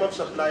 the time of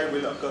supply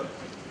will occur.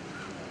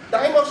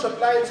 Time of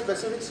supply in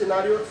specific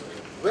scenarios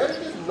where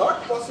it is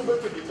not possible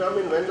to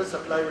determine when the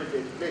supply will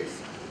take place.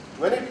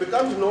 When it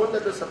becomes known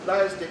that the supply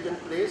has taken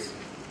place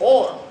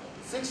or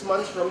 6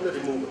 months from the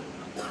removal.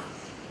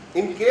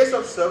 In case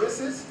of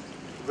services,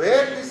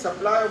 where the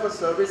supply of a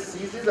service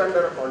ceases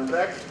under a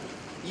contract,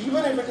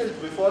 even if it is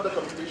before the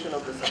completion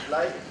of the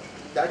supply,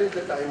 that is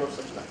the time of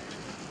supply.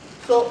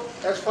 So,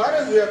 as far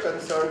as we are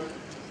concerned,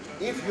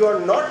 if you are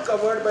not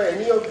covered by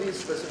any of these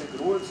specific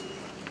rules,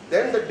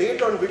 then the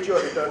date on which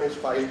your return is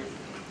filed,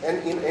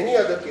 and in any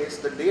other case,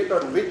 the date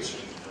on which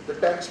the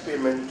tax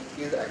payment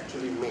is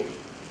actually made.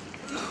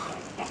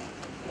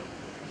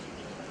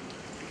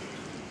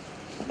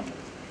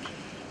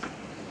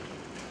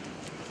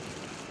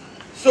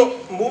 So,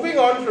 moving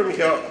on from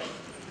here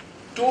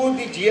to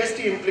the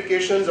GST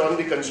implications on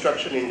the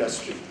construction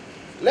industry.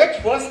 Let's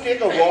first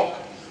take a walk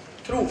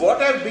through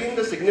what have been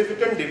the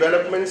significant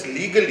developments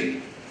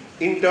legally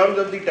in terms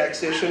of the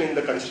taxation in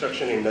the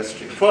construction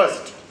industry.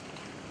 First,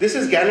 this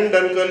is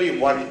Gannon-Duncurley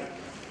 1.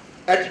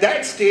 At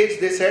that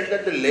stage, they said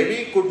that the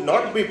levy could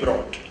not be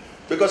brought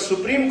because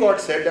Supreme Court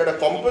said that a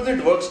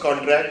composite works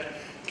contract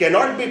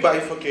cannot be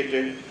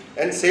bifurcated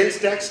and sales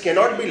tax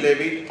cannot be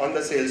levied on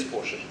the sales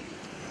portion.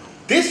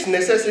 This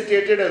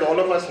necessitated, as all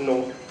of us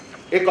know,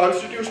 a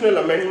constitutional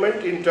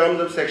amendment in terms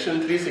of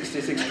section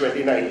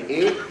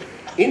 366(29)(a)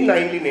 in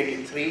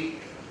 1983,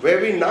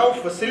 where we now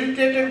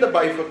facilitated the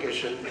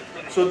bifurcation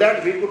so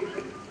that we could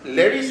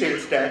levy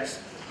sales tax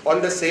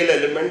on the sale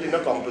element in a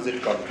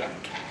composite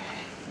contract.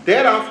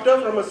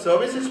 Thereafter, from a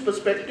services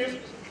perspective,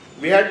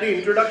 we had the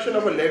introduction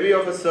of a levy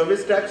of a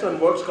service tax on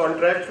works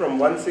contract from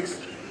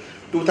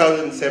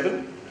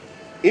 1/6/2007.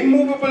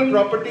 Immovable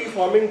property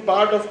forming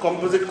part of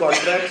composite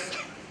contracts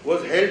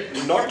was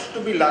held not to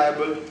be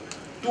liable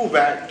to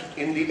VAT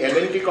in the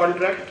L&T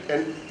contract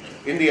and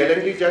in the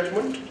L&T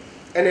judgment.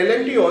 And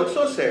L&T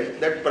also said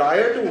that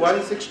prior to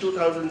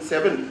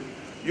 1/6/2007,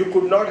 you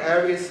could not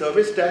have a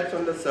service tax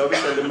on the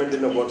service element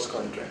in a works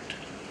contract.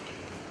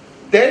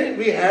 Then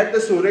we had the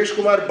Suresh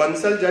Kumar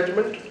Bansal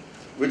judgment,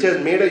 which has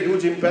made a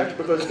huge impact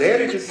because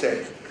there it is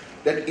said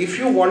that if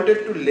you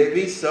wanted to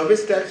levy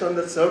service tax on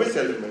the service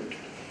element,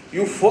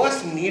 you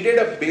first needed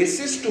a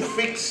basis to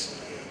fix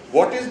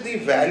what is the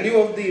value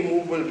of the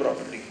immovable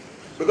property.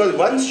 Because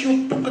once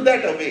you took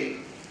that away,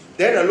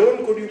 then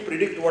alone could you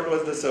predict what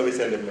was the service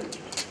element.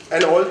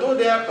 And although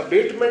there are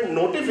abatement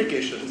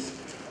notifications,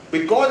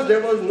 because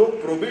there was no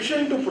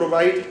provision to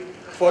provide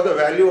for the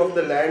value of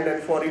the land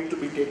and for it to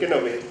be taken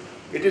away,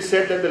 it is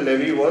said that the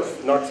levy was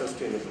not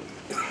sustainable.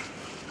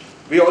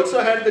 We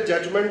also had the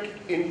judgment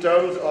in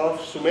terms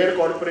of Sumer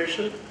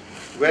Corporation,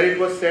 where it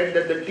was said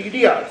that the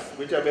TDRs,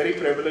 which are very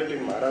prevalent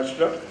in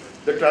Maharashtra,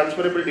 the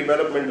transferable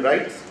development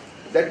rights,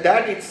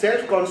 that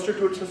itself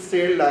constitutes a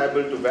sale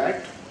liable to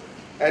VAT.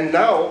 And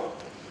now,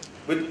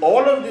 with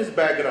all of this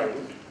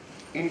background,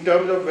 in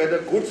terms of whether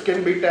goods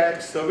can be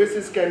taxed,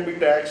 services can be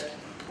taxed,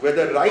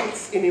 whether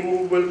rights in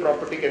immovable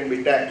property can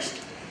be taxed,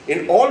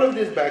 in all of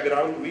this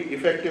background, we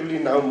effectively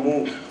now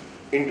move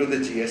into the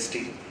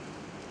GST.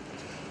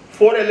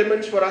 4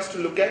 elements for us to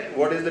look at: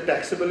 what is the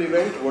taxable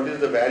event, what is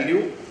the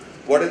value,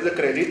 what is the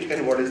credit,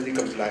 and what is the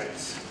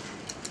compliance.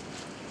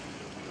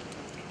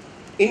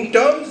 In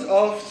terms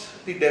of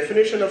the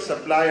definition of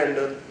supply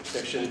under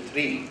section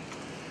 3,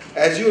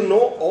 as you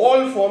know,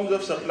 all forms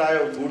of supply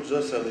of goods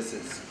or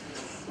services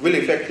will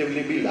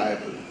effectively be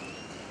liable.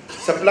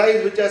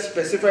 Supplies which are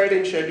specified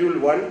in Schedule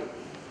 1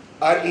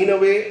 are in a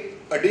way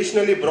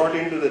additionally brought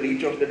into the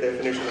reach of the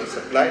definition of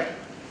supply.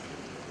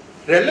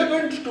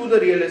 Relevant to the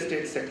real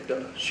estate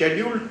sector,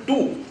 Schedule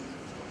 2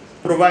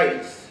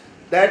 provides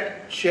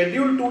that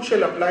Schedule 2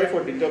 shall apply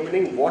for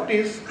determining what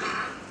is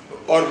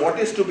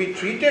to be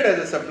treated as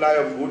a supply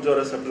of goods or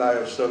a supply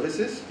of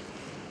services,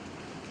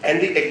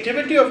 and the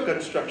activity of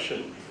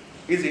construction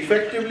is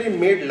effectively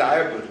made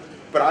liable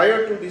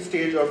prior to the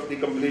stage of the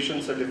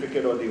completion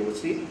certificate or the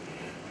OC,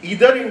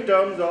 either in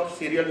terms of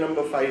serial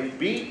number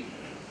 5B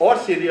or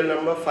serial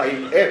number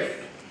 5F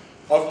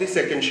of the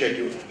second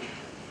schedule.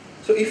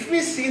 So if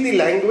we see the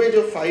language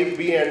of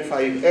 5B and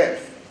 5F,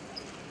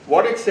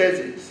 what it says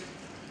is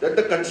that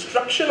the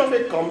construction of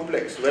a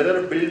complex, whether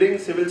a building,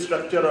 civil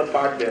structure or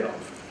part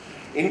thereof,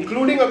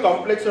 including a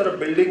complex or a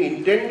building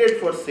intended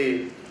for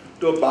sale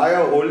to a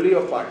buyer wholly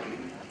or partly,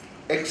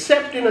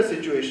 except in a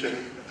situation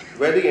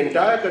where the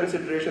entire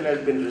consideration has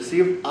been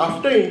received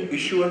after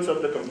issuance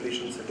of the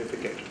completion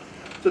certificate.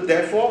 So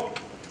therefore,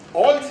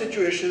 all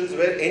situations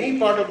where any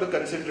part of the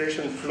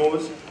consideration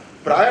flows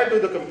prior to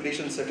the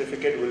completion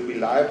certificate will be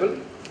liable,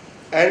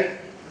 and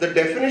the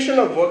definition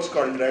of works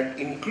contract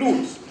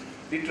includes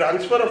the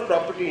transfer of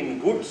property in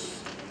goods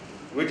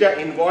which are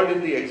involved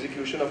in the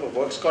execution of a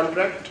works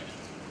contract.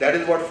 That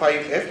is what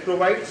 5F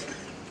provides.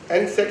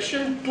 And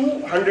section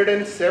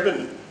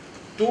 207,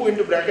 2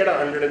 into bracket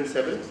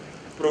 107,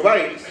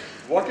 provides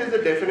what is the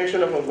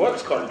definition of a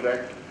works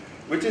contract,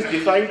 which is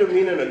defined to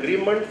mean an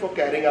agreement for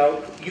carrying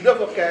out either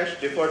for cash,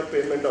 deferred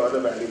payment or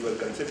other valuable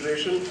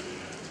consideration,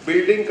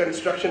 building,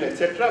 construction,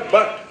 etc.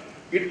 But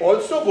it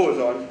also goes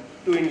on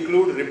to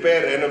include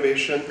repair,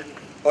 renovation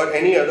or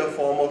any other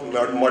form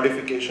of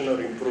modification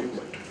or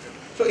improvement.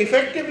 So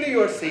effectively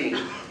you are seeing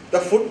the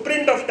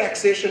footprint of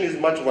taxation is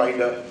much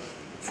wider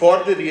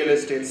for the real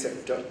estate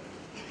sector.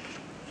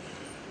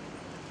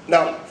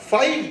 Now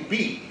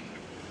 5B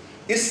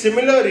is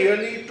similar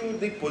really to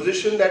the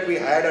position that we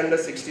had under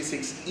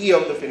 66E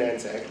of the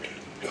Finance Act.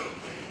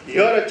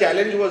 Here a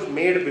challenge was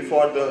made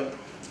before the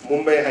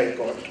Mumbai High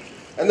Court,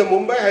 and the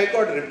Mumbai High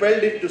Court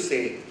repelled it to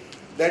say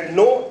that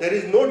no, there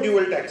is no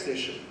dual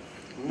taxation.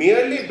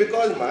 Merely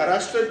because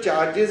Maharashtra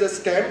charges a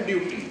stamp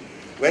duty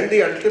when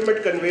the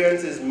ultimate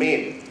conveyance is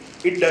made,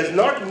 it does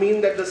not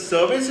mean that the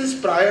services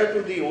prior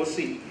to the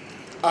OC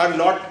are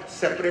not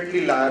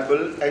separately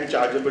liable and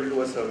chargeable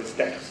to a service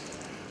tax.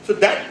 So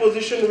that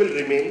position will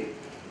remain.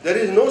 There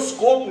is no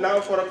scope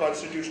now for a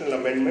constitutional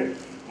amendment,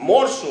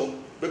 more so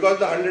because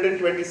the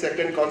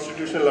 122nd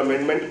constitutional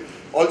amendment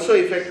also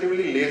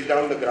effectively lays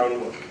down the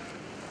groundwork.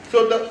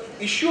 So the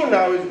issue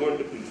now is going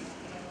to be,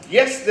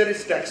 yes, there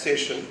is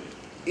taxation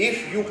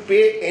if you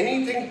pay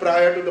anything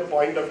prior to the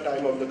point of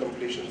time of the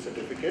completion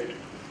certificate,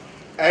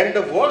 and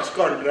the works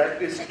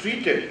contract is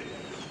treated,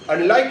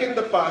 unlike in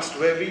the past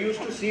where we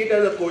used to see it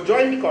as a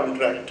conjoint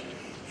contract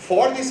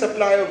for the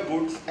supply of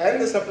goods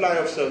and the supply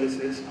of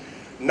services.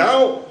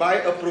 Now, by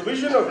a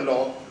provision of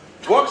law,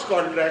 works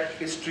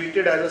contract is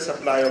treated as a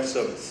supply of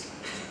service.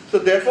 So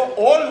therefore,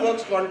 all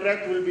works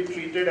contract will be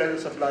treated as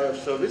a supply of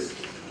service.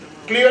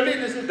 Clearly,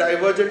 this is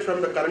divergent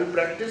from the current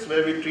practice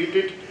where we treat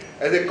it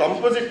as a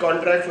composite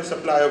contract for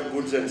supply of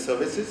goods and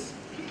services.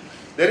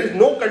 There is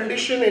no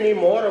condition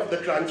anymore of the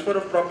transfer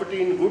of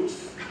property in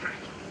goods.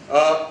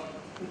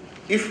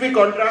 If we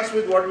contrast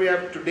with what we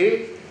have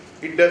today,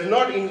 it does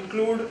not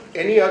include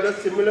any other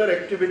similar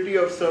activity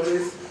of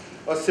service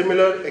or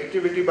similar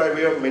activity by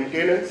way of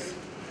maintenance.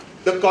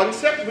 The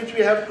concept which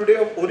we have today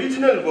of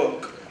original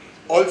work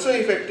also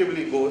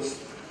effectively goes,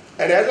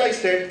 and as I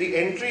said, the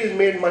entry is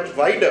made much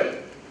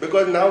wider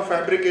because now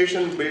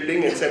fabrication,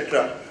 building,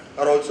 etc.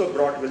 are also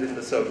brought within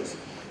the service.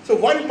 So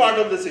one part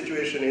of the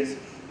situation is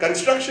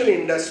construction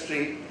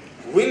industry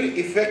will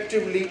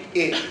effectively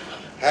A,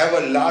 have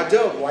a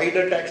larger,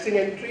 wider taxing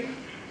entry.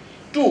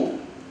 2,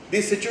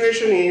 the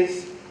situation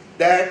is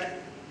that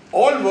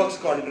all works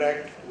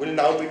contract will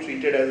now be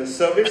treated as a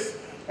service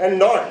and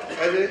not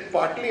as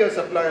partly a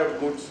supply of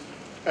goods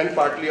and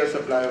partly a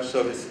supply of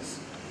services.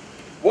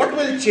 What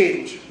will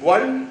change?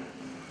 1,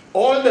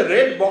 all the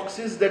red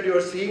boxes that you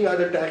are seeing are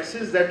the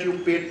taxes that you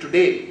pay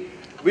today,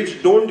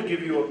 which don't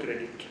give you a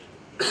credit.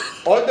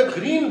 All the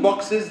green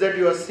boxes that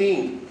you are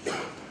seeing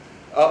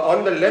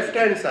on the left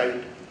hand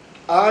side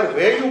are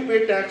where you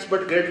pay tax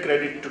but get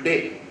credit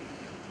today.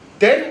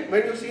 Then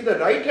when you see the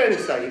right hand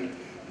side,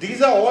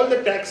 these are all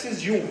the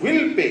taxes you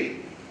will pay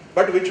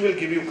but which will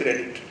give you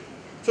credit.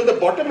 So the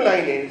bottom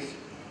line is,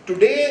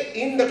 today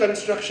in the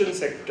construction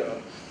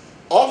sector,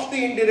 of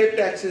the indirect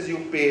taxes you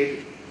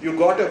paid, you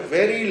got a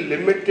very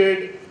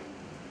limited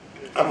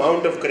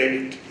amount of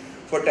credit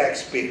for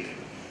tax paid.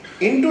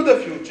 Into the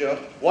future,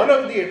 one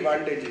of the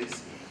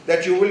advantages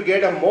that you will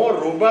get a more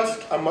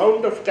robust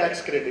amount of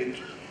tax credit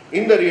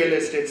in the real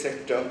estate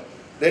sector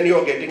than you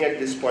are getting at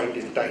this point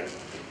in time.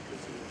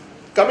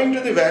 Coming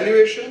to the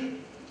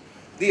valuation,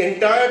 the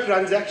entire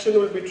transaction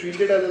will be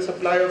treated as a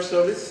supply of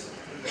service.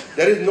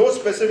 There is no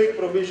specific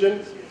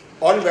provision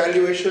on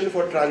valuation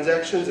for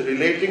transactions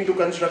relating to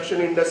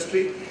construction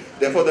industry.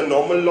 Therefore, the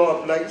normal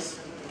law applies.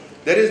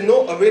 There is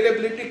no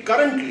availability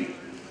currently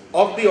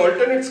of the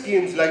alternate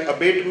schemes like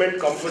abatement,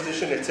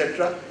 composition,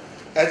 etc.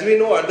 As we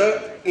know,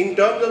 in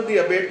terms of the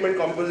abatement,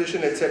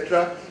 composition,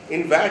 etc.,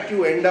 in VAT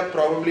you end up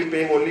probably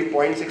paying only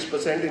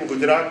 0.6% in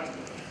Gujarat.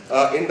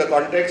 In the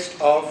context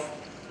of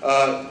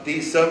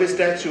the service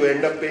tax, you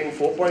end up paying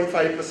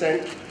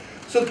 4.5%.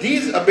 So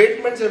these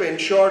abatements have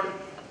ensured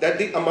that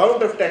the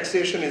amount of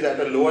taxation is at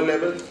a lower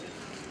level.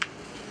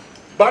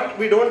 But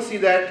we don't see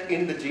that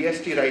in the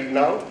GST right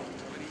now.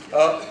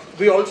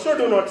 We also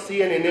do not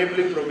see an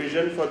enabling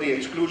provision for the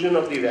exclusion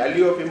of the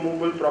value of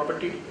immovable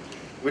property,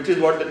 which is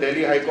what the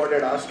Delhi High Court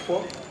had asked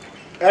for.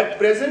 At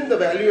present, the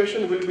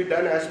valuation will be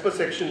done as per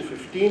section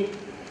 15.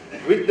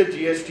 with the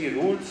GST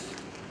rules.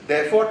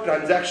 Therefore,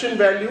 transaction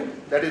value,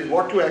 that is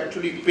what you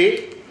actually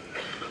pay,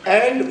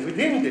 and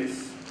within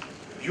this,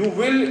 you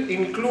will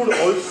include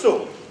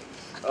also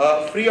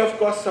free of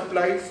cost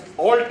supplies,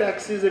 all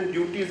taxes and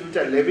duties which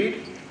are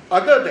levied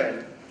other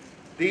than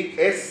the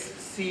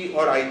SC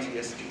or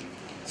IGST.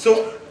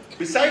 So,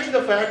 besides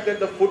the fact that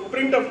the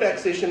footprint of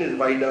taxation is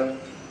wider,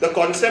 the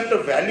concept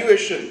of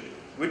valuation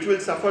which will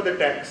suffer the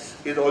tax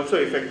is also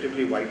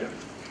effectively wider.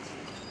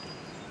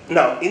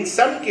 Now, in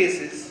some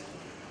cases,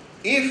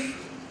 if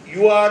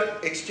you are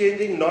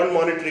exchanging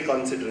non-monetary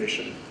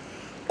consideration,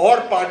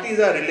 or parties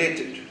are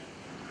related,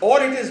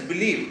 or it is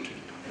believed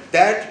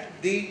that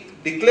the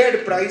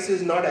declared price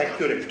is not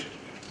accurate,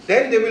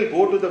 then they will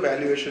go to the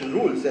valuation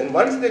rules. And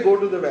once they go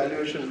to the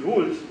valuation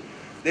rules,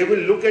 they will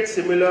look at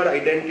similar,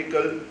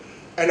 identical,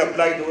 and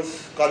apply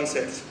those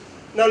concepts.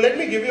 Now let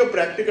me give you a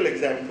practical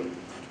example.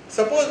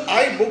 Suppose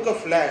I book a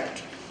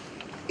flat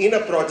in a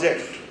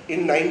project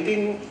in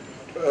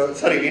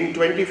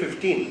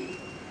 2015.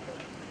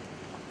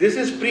 This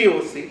is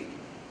pre-OC.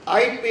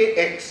 I pay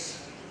X.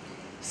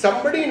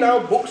 Somebody now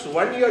books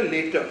 1 year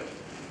later.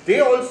 They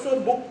also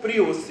book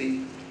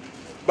pre-OC,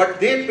 but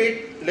they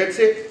paid, let's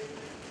say,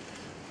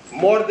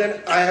 more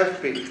than I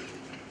have paid.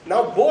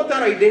 Now both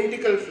are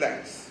identical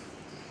flats.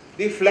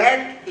 The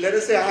flat, let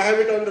us say I have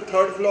it on the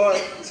 3rd floor,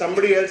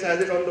 somebody else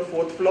has it on the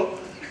 4th floor.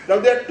 Now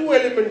there are two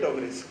elements of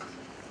risk.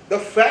 The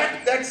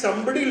fact that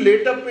somebody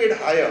later paid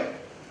higher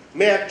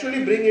may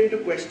actually bring into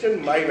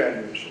question my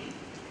valuation.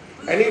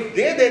 And if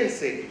they then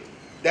say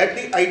that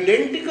the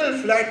identical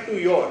flat to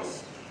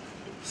yours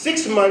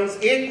 6 months,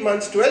 8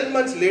 months, 12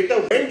 months later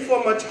went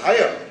for much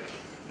higher,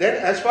 then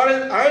as far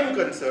as I am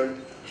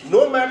concerned,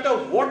 no matter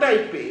what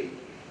I pay,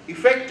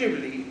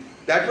 effectively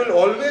that will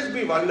always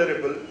be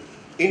vulnerable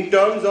in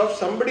terms of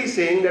somebody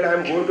saying that I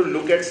am going to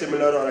look at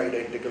similar or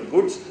identical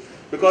goods,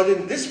 because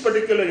in this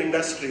particular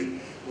industry,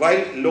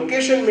 while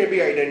location may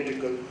be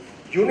identical,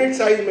 unit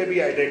size may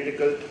be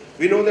identical,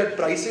 we know that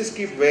prices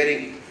keep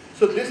varying.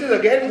 So this is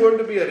again going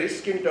to be a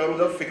risk in terms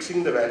of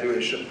fixing the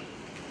valuation.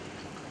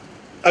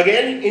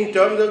 Again, in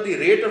terms of the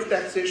rate of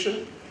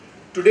taxation,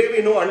 today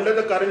we know under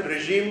the current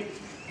regime,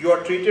 you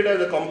are treated as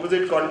a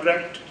composite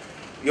contract.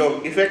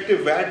 Your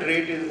effective VAT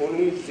rate is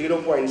only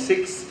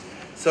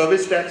 0.6,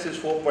 service tax is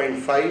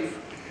 4.5.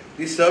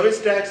 The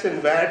service tax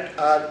and VAT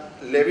are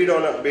levied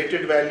on a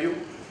weighted value,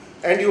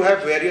 and you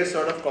have various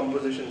sort of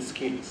composition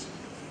schemes.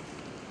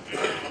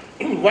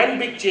 One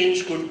big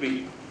change could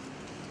be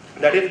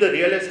that if the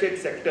real estate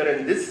sector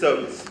and this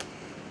service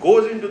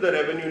goes into the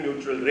revenue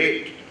neutral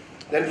rate,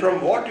 then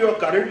from what you are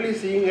currently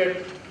seeing at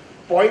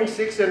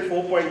 0.6 and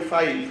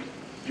 4.5,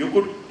 you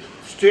could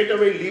straight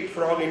away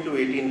leapfrog into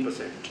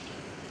 18%.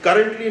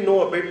 Currently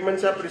no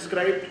abatements are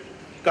prescribed.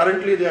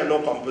 Currently there are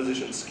no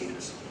composition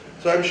schemes.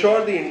 So I'm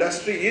sure the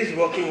industry is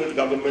working with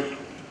government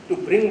to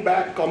bring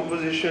back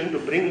composition, to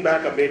bring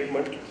back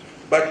abatement.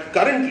 But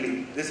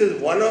currently this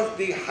is one of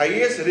the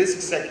highest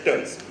risk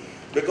sectors,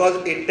 because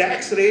a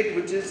tax rate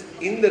which is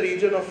in the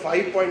region of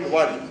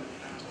 5.1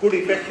 could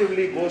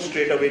effectively go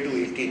straight away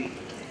to 18.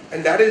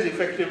 And that is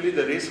effectively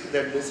the risk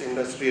that this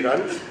industry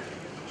runs.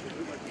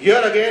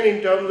 Here again,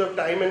 in terms of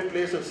time and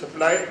place of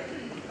supply,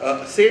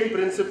 same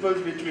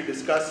principles which we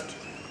discussed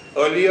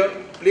earlier.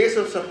 Place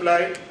of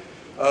supply,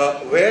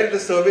 where the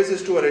service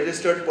is to a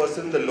registered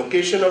person, the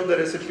location of the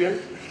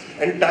recipient,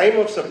 and time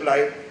of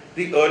supply,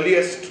 the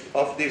earliest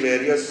of the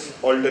various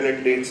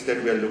alternate dates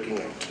that we are looking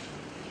at.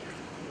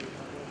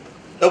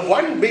 The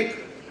one big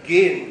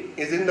gain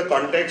is in the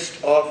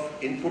context of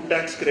input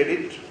tax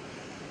credit.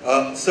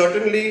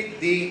 Certainly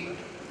the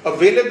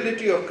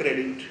availability of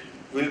credit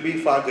will be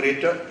far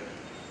greater.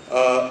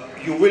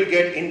 You will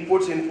get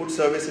inputs, input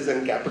services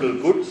and capital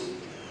goods.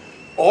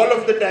 All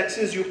of the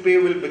taxes you pay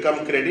will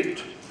become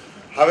credit.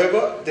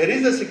 However, there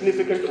is a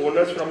significant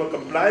onus from a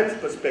compliance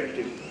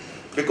perspective,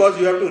 because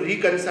you have to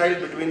reconcile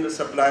between the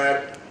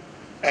supplier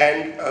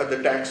and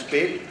the tax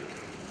paid.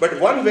 But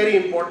one very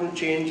important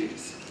change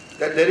is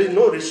that there is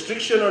no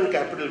restriction on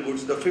capital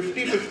goods. The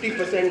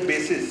 50%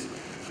 basis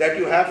that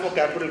you have for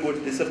capital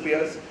goods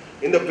disappears.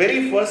 In the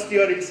very first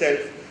year itself,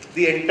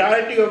 the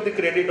entirety of the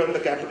credit on the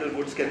capital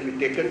goods can be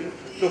taken.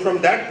 So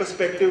from that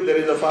perspective, there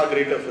is a far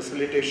greater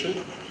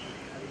facilitation.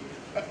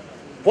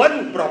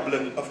 One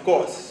problem, of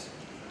course,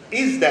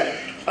 is that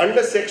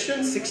under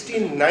section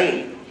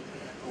 16(9),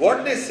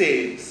 what they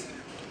say is,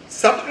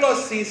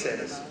 subclause C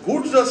says,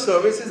 goods or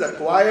services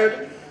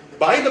acquired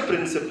by the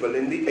principal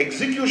in the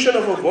execution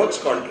of a works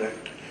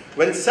contract,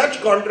 when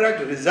such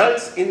contract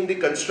results in the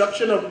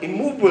construction of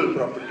immovable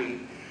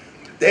property,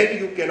 then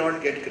you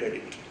cannot get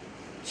credit.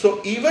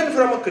 So even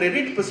from a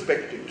credit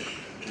perspective,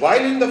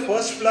 while in the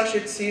first flush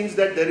it seems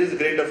that there is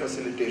greater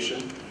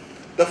facilitation,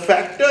 the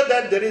factor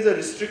that there is a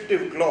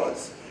restrictive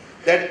clause,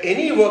 that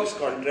any works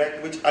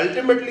contract which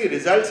ultimately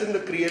results in the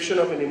creation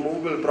of an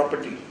immovable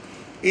property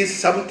is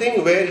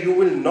something where you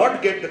will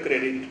not get the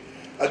credit,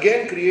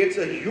 again creates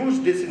a huge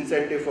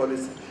disincentive for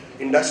this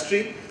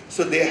industry.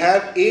 So they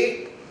have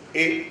A,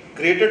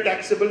 greater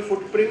taxable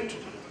footprint,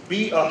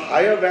 B, a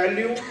higher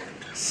value,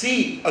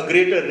 C, a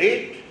greater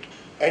rate,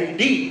 and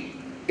D,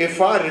 a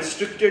far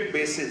restricted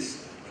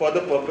basis for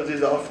the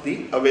purposes of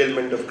the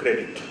availment of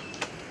credit.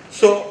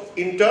 So,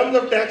 in terms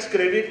of tax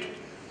credit,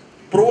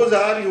 pros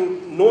are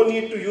you no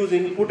need to use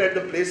input at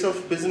the place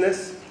of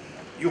business,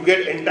 you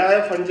get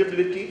entire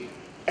fungibility,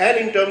 and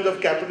in terms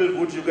of capital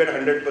goods, you get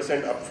 100%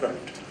 upfront.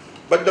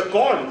 But the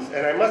cons,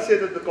 and I must say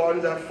that the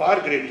cons are far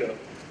greater,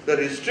 the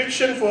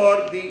restriction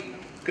for the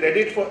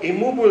credit for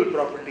immovable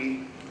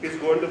property is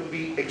going to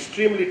be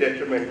extremely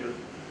detrimental.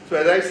 So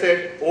as I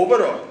said,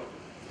 overall,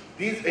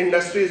 this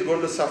industry is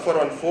going to suffer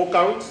on 4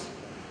 counts.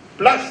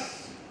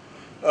 Plus,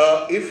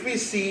 if we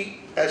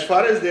see, as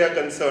far as they are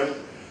concerned,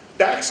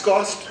 tax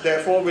cost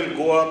therefore will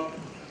go up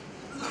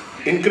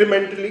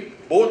incrementally,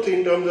 both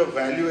in terms of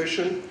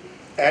valuation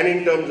and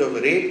in terms of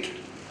rate.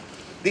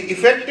 The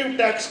effective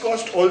tax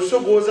cost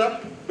also goes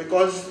up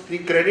because the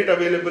credit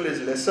available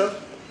is lesser.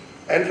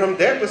 And from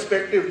their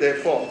perspective,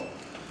 therefore,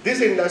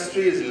 this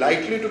industry is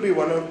likely to be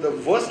one of the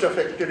worst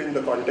affected in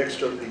the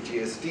context of the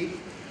GST.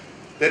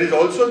 There is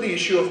also the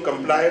issue of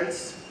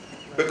compliance,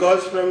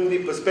 because from the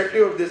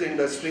perspective of this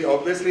industry,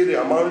 obviously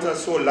the amounts are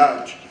so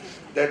large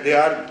that they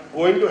are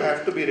going to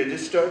have to be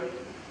registered.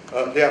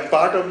 They are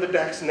part of the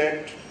tax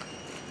net.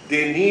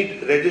 They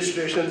need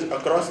registrations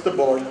across the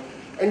board.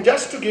 And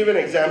just to give an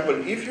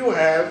example, if you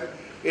have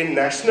a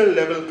national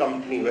level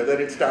company, whether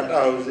it's Tata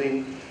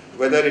Housing,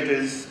 whether it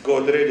is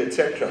Godrej,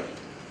 etc.,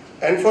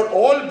 and for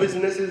all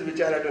businesses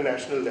which are at a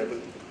national level,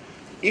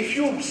 if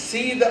you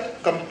see the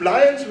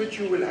compliance which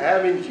you will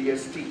have in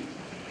GST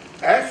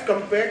as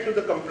compared to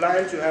the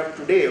compliance you have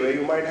today, where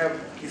you might have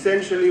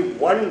essentially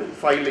one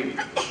filing,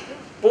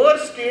 per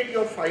state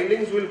your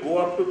filings will go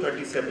up to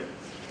 37.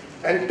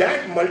 And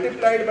that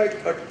multiplied by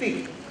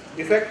 30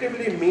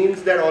 effectively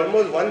means that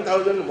almost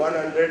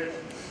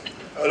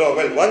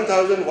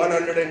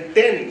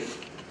 1,110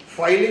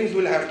 filings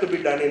will have to be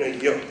done in a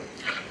year.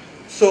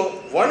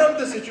 So one of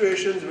the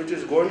situations which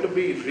is going to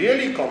be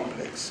really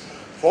complex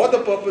for the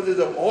purposes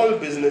of all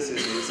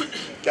businesses is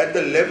that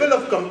the level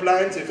of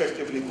compliance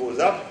effectively goes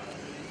up.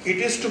 It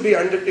is to be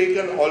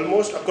undertaken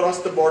almost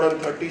across the board on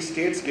 30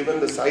 states given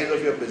the size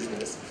of your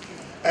business.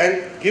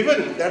 And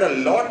given that a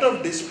lot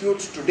of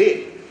disputes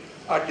today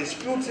are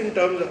disputes in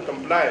terms of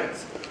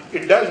compliance,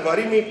 it does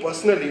worry me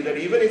personally that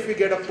even if we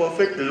get a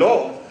perfect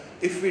law,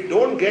 if we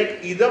don't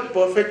get either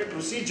perfect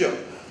procedure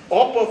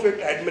or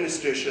perfect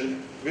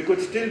administration, we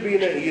could still be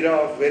in an era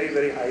of very,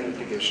 very high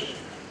litigation.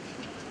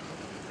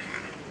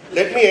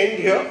 Let me end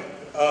here.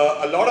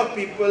 A lot of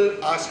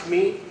people ask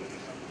me,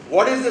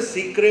 what is the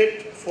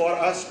secret for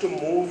us to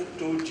move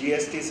to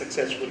GST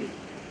successfully?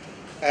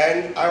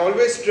 And I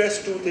always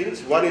stress 2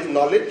 things. One is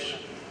knowledge,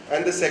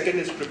 and the second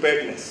is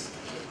preparedness.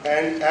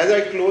 And as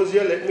I close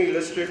here, let me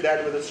illustrate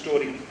that with a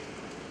story.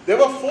 There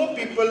were 4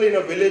 people in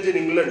a village in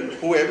England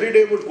who every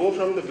day would go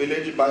from the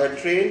village by a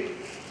train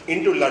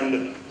into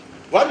London.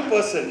 One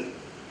person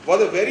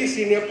was a very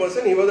senior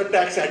person. He was a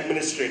tax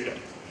administrator.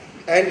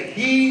 And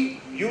he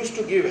used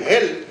to give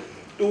hell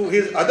to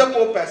his other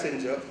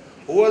co-passenger,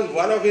 who was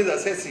one of his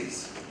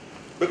assessees.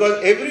 Because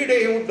every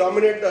day he would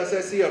dominate the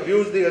assessee,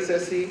 abuse the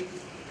assessee,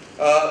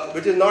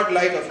 which is not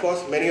like, of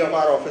course, many of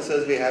our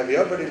officers we have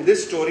here, but in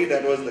this story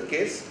that was the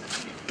case.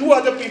 2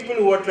 other people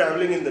who were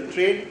traveling in the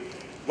train,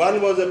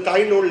 one was a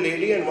kind old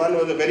lady and one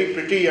was a very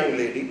pretty young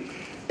lady.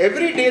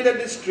 Every day that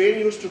this train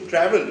used to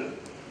travel,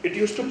 it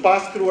used to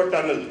pass through a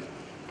tunnel.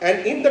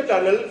 And in the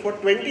tunnel, for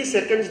 20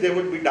 seconds there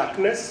would be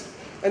darkness,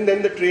 and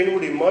then the train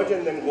would emerge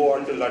and then go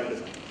on to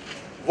London.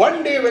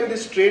 One day when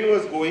this train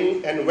was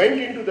going and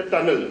went into the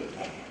tunnel,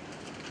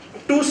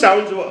 2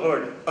 sounds were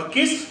heard, a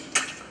kiss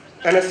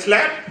and a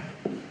slap,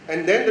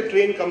 and then the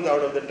train comes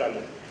out of the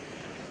tunnel.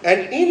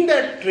 And in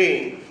that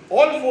train,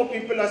 all 4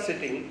 people are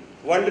sitting,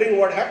 wondering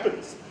what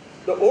happens.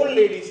 The old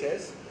lady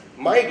says,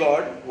 my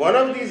God, one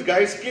of these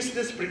guys kissed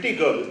this pretty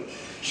girl.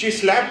 She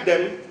slapped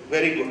them,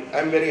 very good,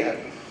 I'm very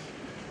happy.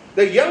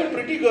 The young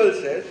pretty girl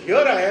says, here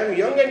I am,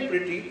 young and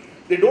pretty.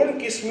 They don't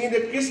kiss me,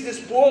 they kiss this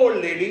poor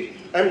old lady.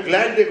 I'm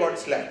glad they got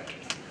slapped.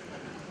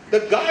 The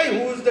guy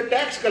who is the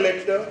tax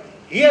collector,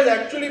 he has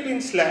actually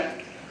been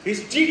slapped.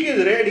 His cheek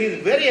is red, he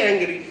is very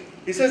angry.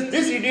 He says,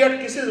 this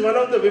idiot kisses one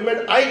of the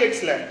women, I get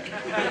slapped.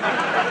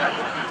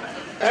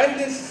 And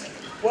this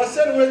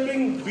person who has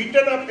been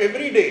beaten up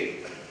every day,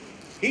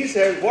 he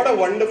says, what a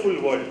wonderful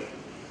world.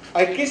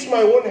 I kiss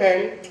my own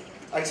hand,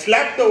 I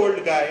slap the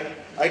old guy,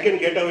 I can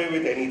get away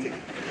with anything.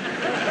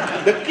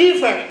 The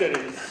key factor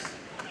is,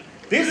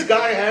 this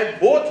guy had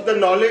both the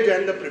knowledge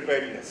and the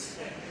preparedness.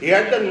 He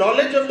had the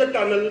knowledge of the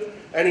tunnel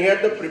and he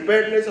had the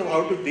preparedness of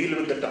how to deal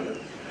with the tunnel.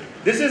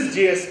 This is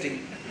GST.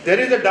 There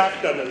is a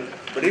dark tunnel,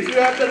 but if you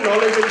have the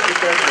knowledge and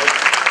preparedness,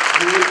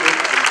 you will get it.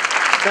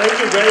 Thank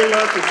you very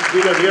much. It's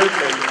been a real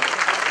pleasure.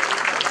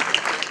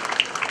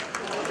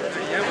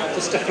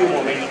 Just a few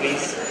moments,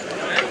 please.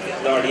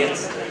 The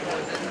audience.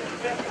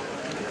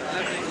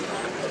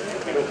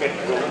 Advocate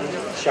Rohan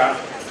Shah,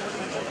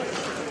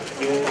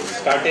 you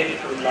started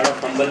with a lot of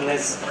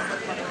humbleness,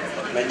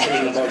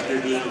 mentioning about you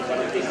being one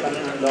of the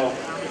son-in-law of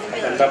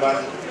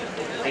Ahmedabad.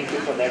 Thank you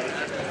for that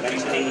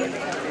mentioning.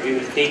 We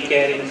will take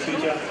care in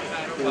future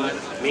to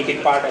make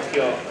it part of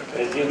your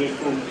resume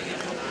too.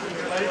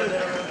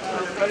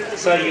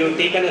 Sir, you have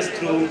taken us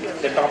through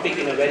the topic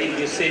in a very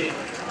lucid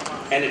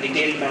and a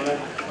detailed manner.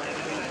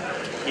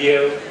 You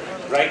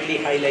have rightly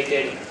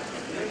highlighted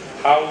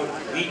how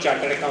we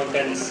chartered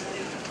accountants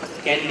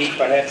can be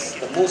perhaps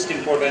the most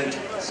important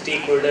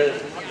stakeholder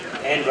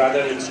and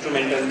rather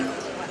instrumental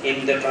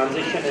in the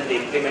transition and the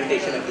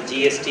implementation of the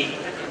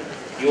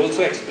GST. You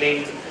also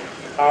explained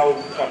how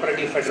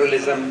cooperative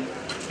federalism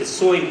is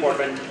so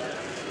important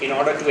in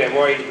order to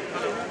avoid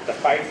the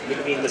fight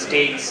between the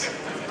states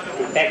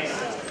to tax,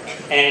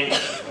 and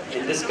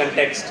in this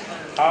context,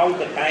 how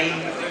the time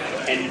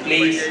and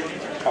place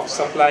of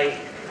supply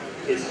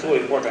is so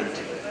important.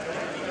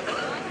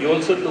 You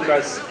also took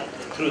us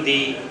through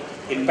the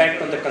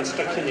impact on the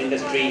construction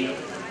industry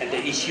and the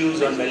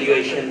issues on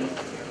valuation.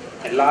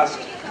 And last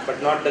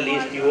but not the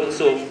least, you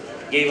also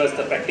gave us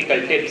the practical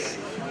tips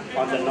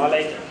on the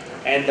knowledge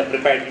and the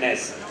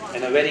preparedness,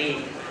 and a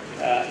very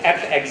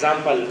apt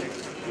example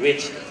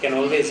which can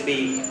always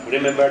be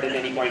remembered at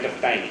any point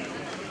of time.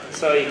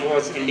 So it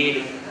was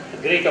indeed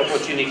a great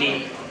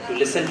opportunity to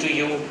listen to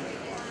you.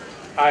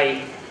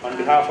 I, on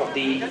behalf of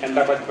the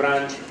Ahmedabad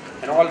branch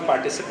and all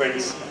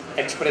participants,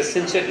 express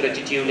sincere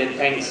gratitude and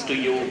thanks to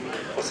you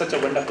for such a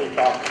wonderful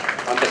talk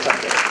on the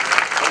subject.